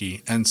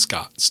Drzymski, and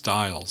Scott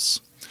Stiles.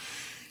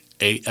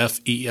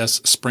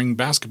 AFES Spring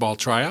Basketball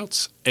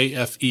Tryouts.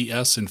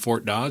 AFES in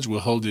Fort Dodge will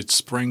hold its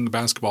spring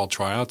basketball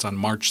tryouts on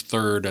March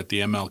 3rd at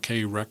the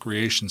MLK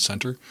Recreation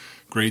Center.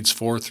 Grades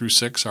 4 through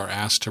 6 are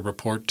asked to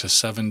report to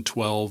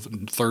 712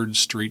 3rd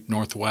Street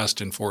Northwest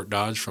in Fort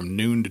Dodge from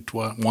noon to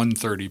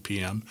 1:30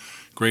 p.m.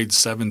 Grades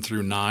 7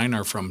 through 9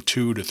 are from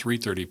 2 to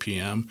 3:30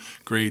 p.m.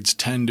 Grades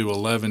 10 to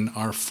 11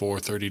 are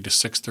 4:30 to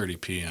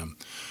 6:30 p.m.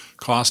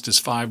 Cost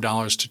is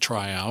 $5 to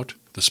try out.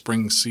 The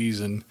spring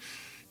season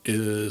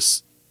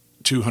is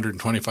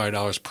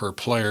 $225 per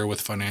player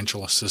with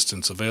financial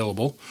assistance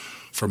available.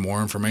 For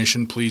more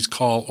information, please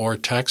call or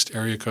text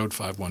area code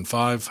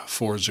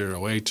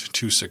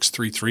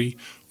 515-408-2633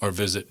 or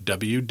visit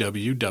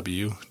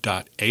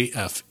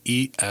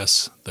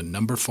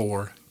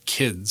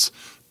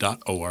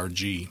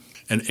www.afes4kids.org.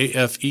 And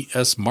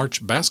AFES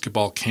March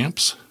basketball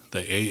camps.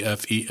 The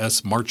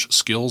AFES March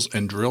Skills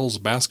and Drills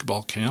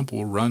basketball camp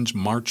will run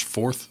March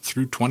 4th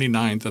through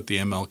 29th at the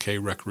MLK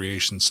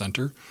Recreation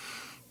Center.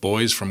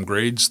 Boys from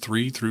grades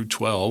 3 through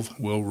 12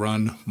 will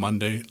run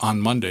on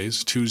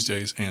Mondays,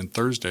 Tuesdays, and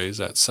Thursdays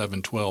at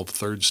 712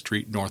 3rd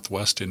Street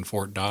Northwest in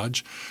Fort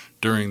Dodge.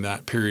 During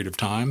that period of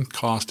time,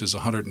 cost is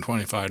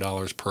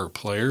 $125 per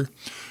player.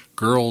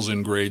 Girls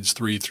in grades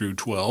 3 through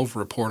 12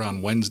 report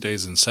on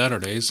Wednesdays and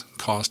Saturdays.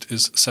 Cost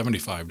is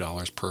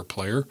 $75 per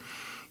player.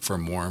 For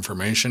more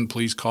information,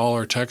 please call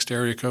or text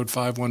area code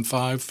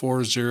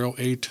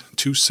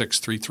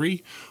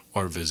 515-408-2633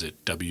 or visit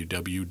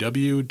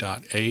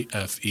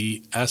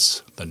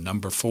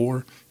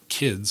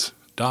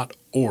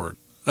www.afes4kids.org.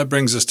 That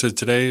brings us to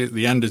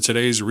the end of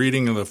today's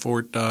reading of the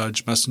Fort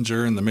Dodge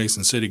Messenger and the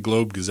Mason City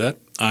Globe Gazette.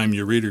 I'm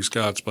your reader,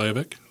 Scott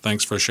Splavik.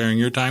 Thanks for sharing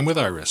your time with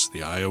IRIS,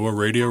 the Iowa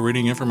Radio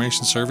Reading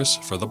Information Service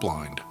for the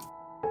Blind.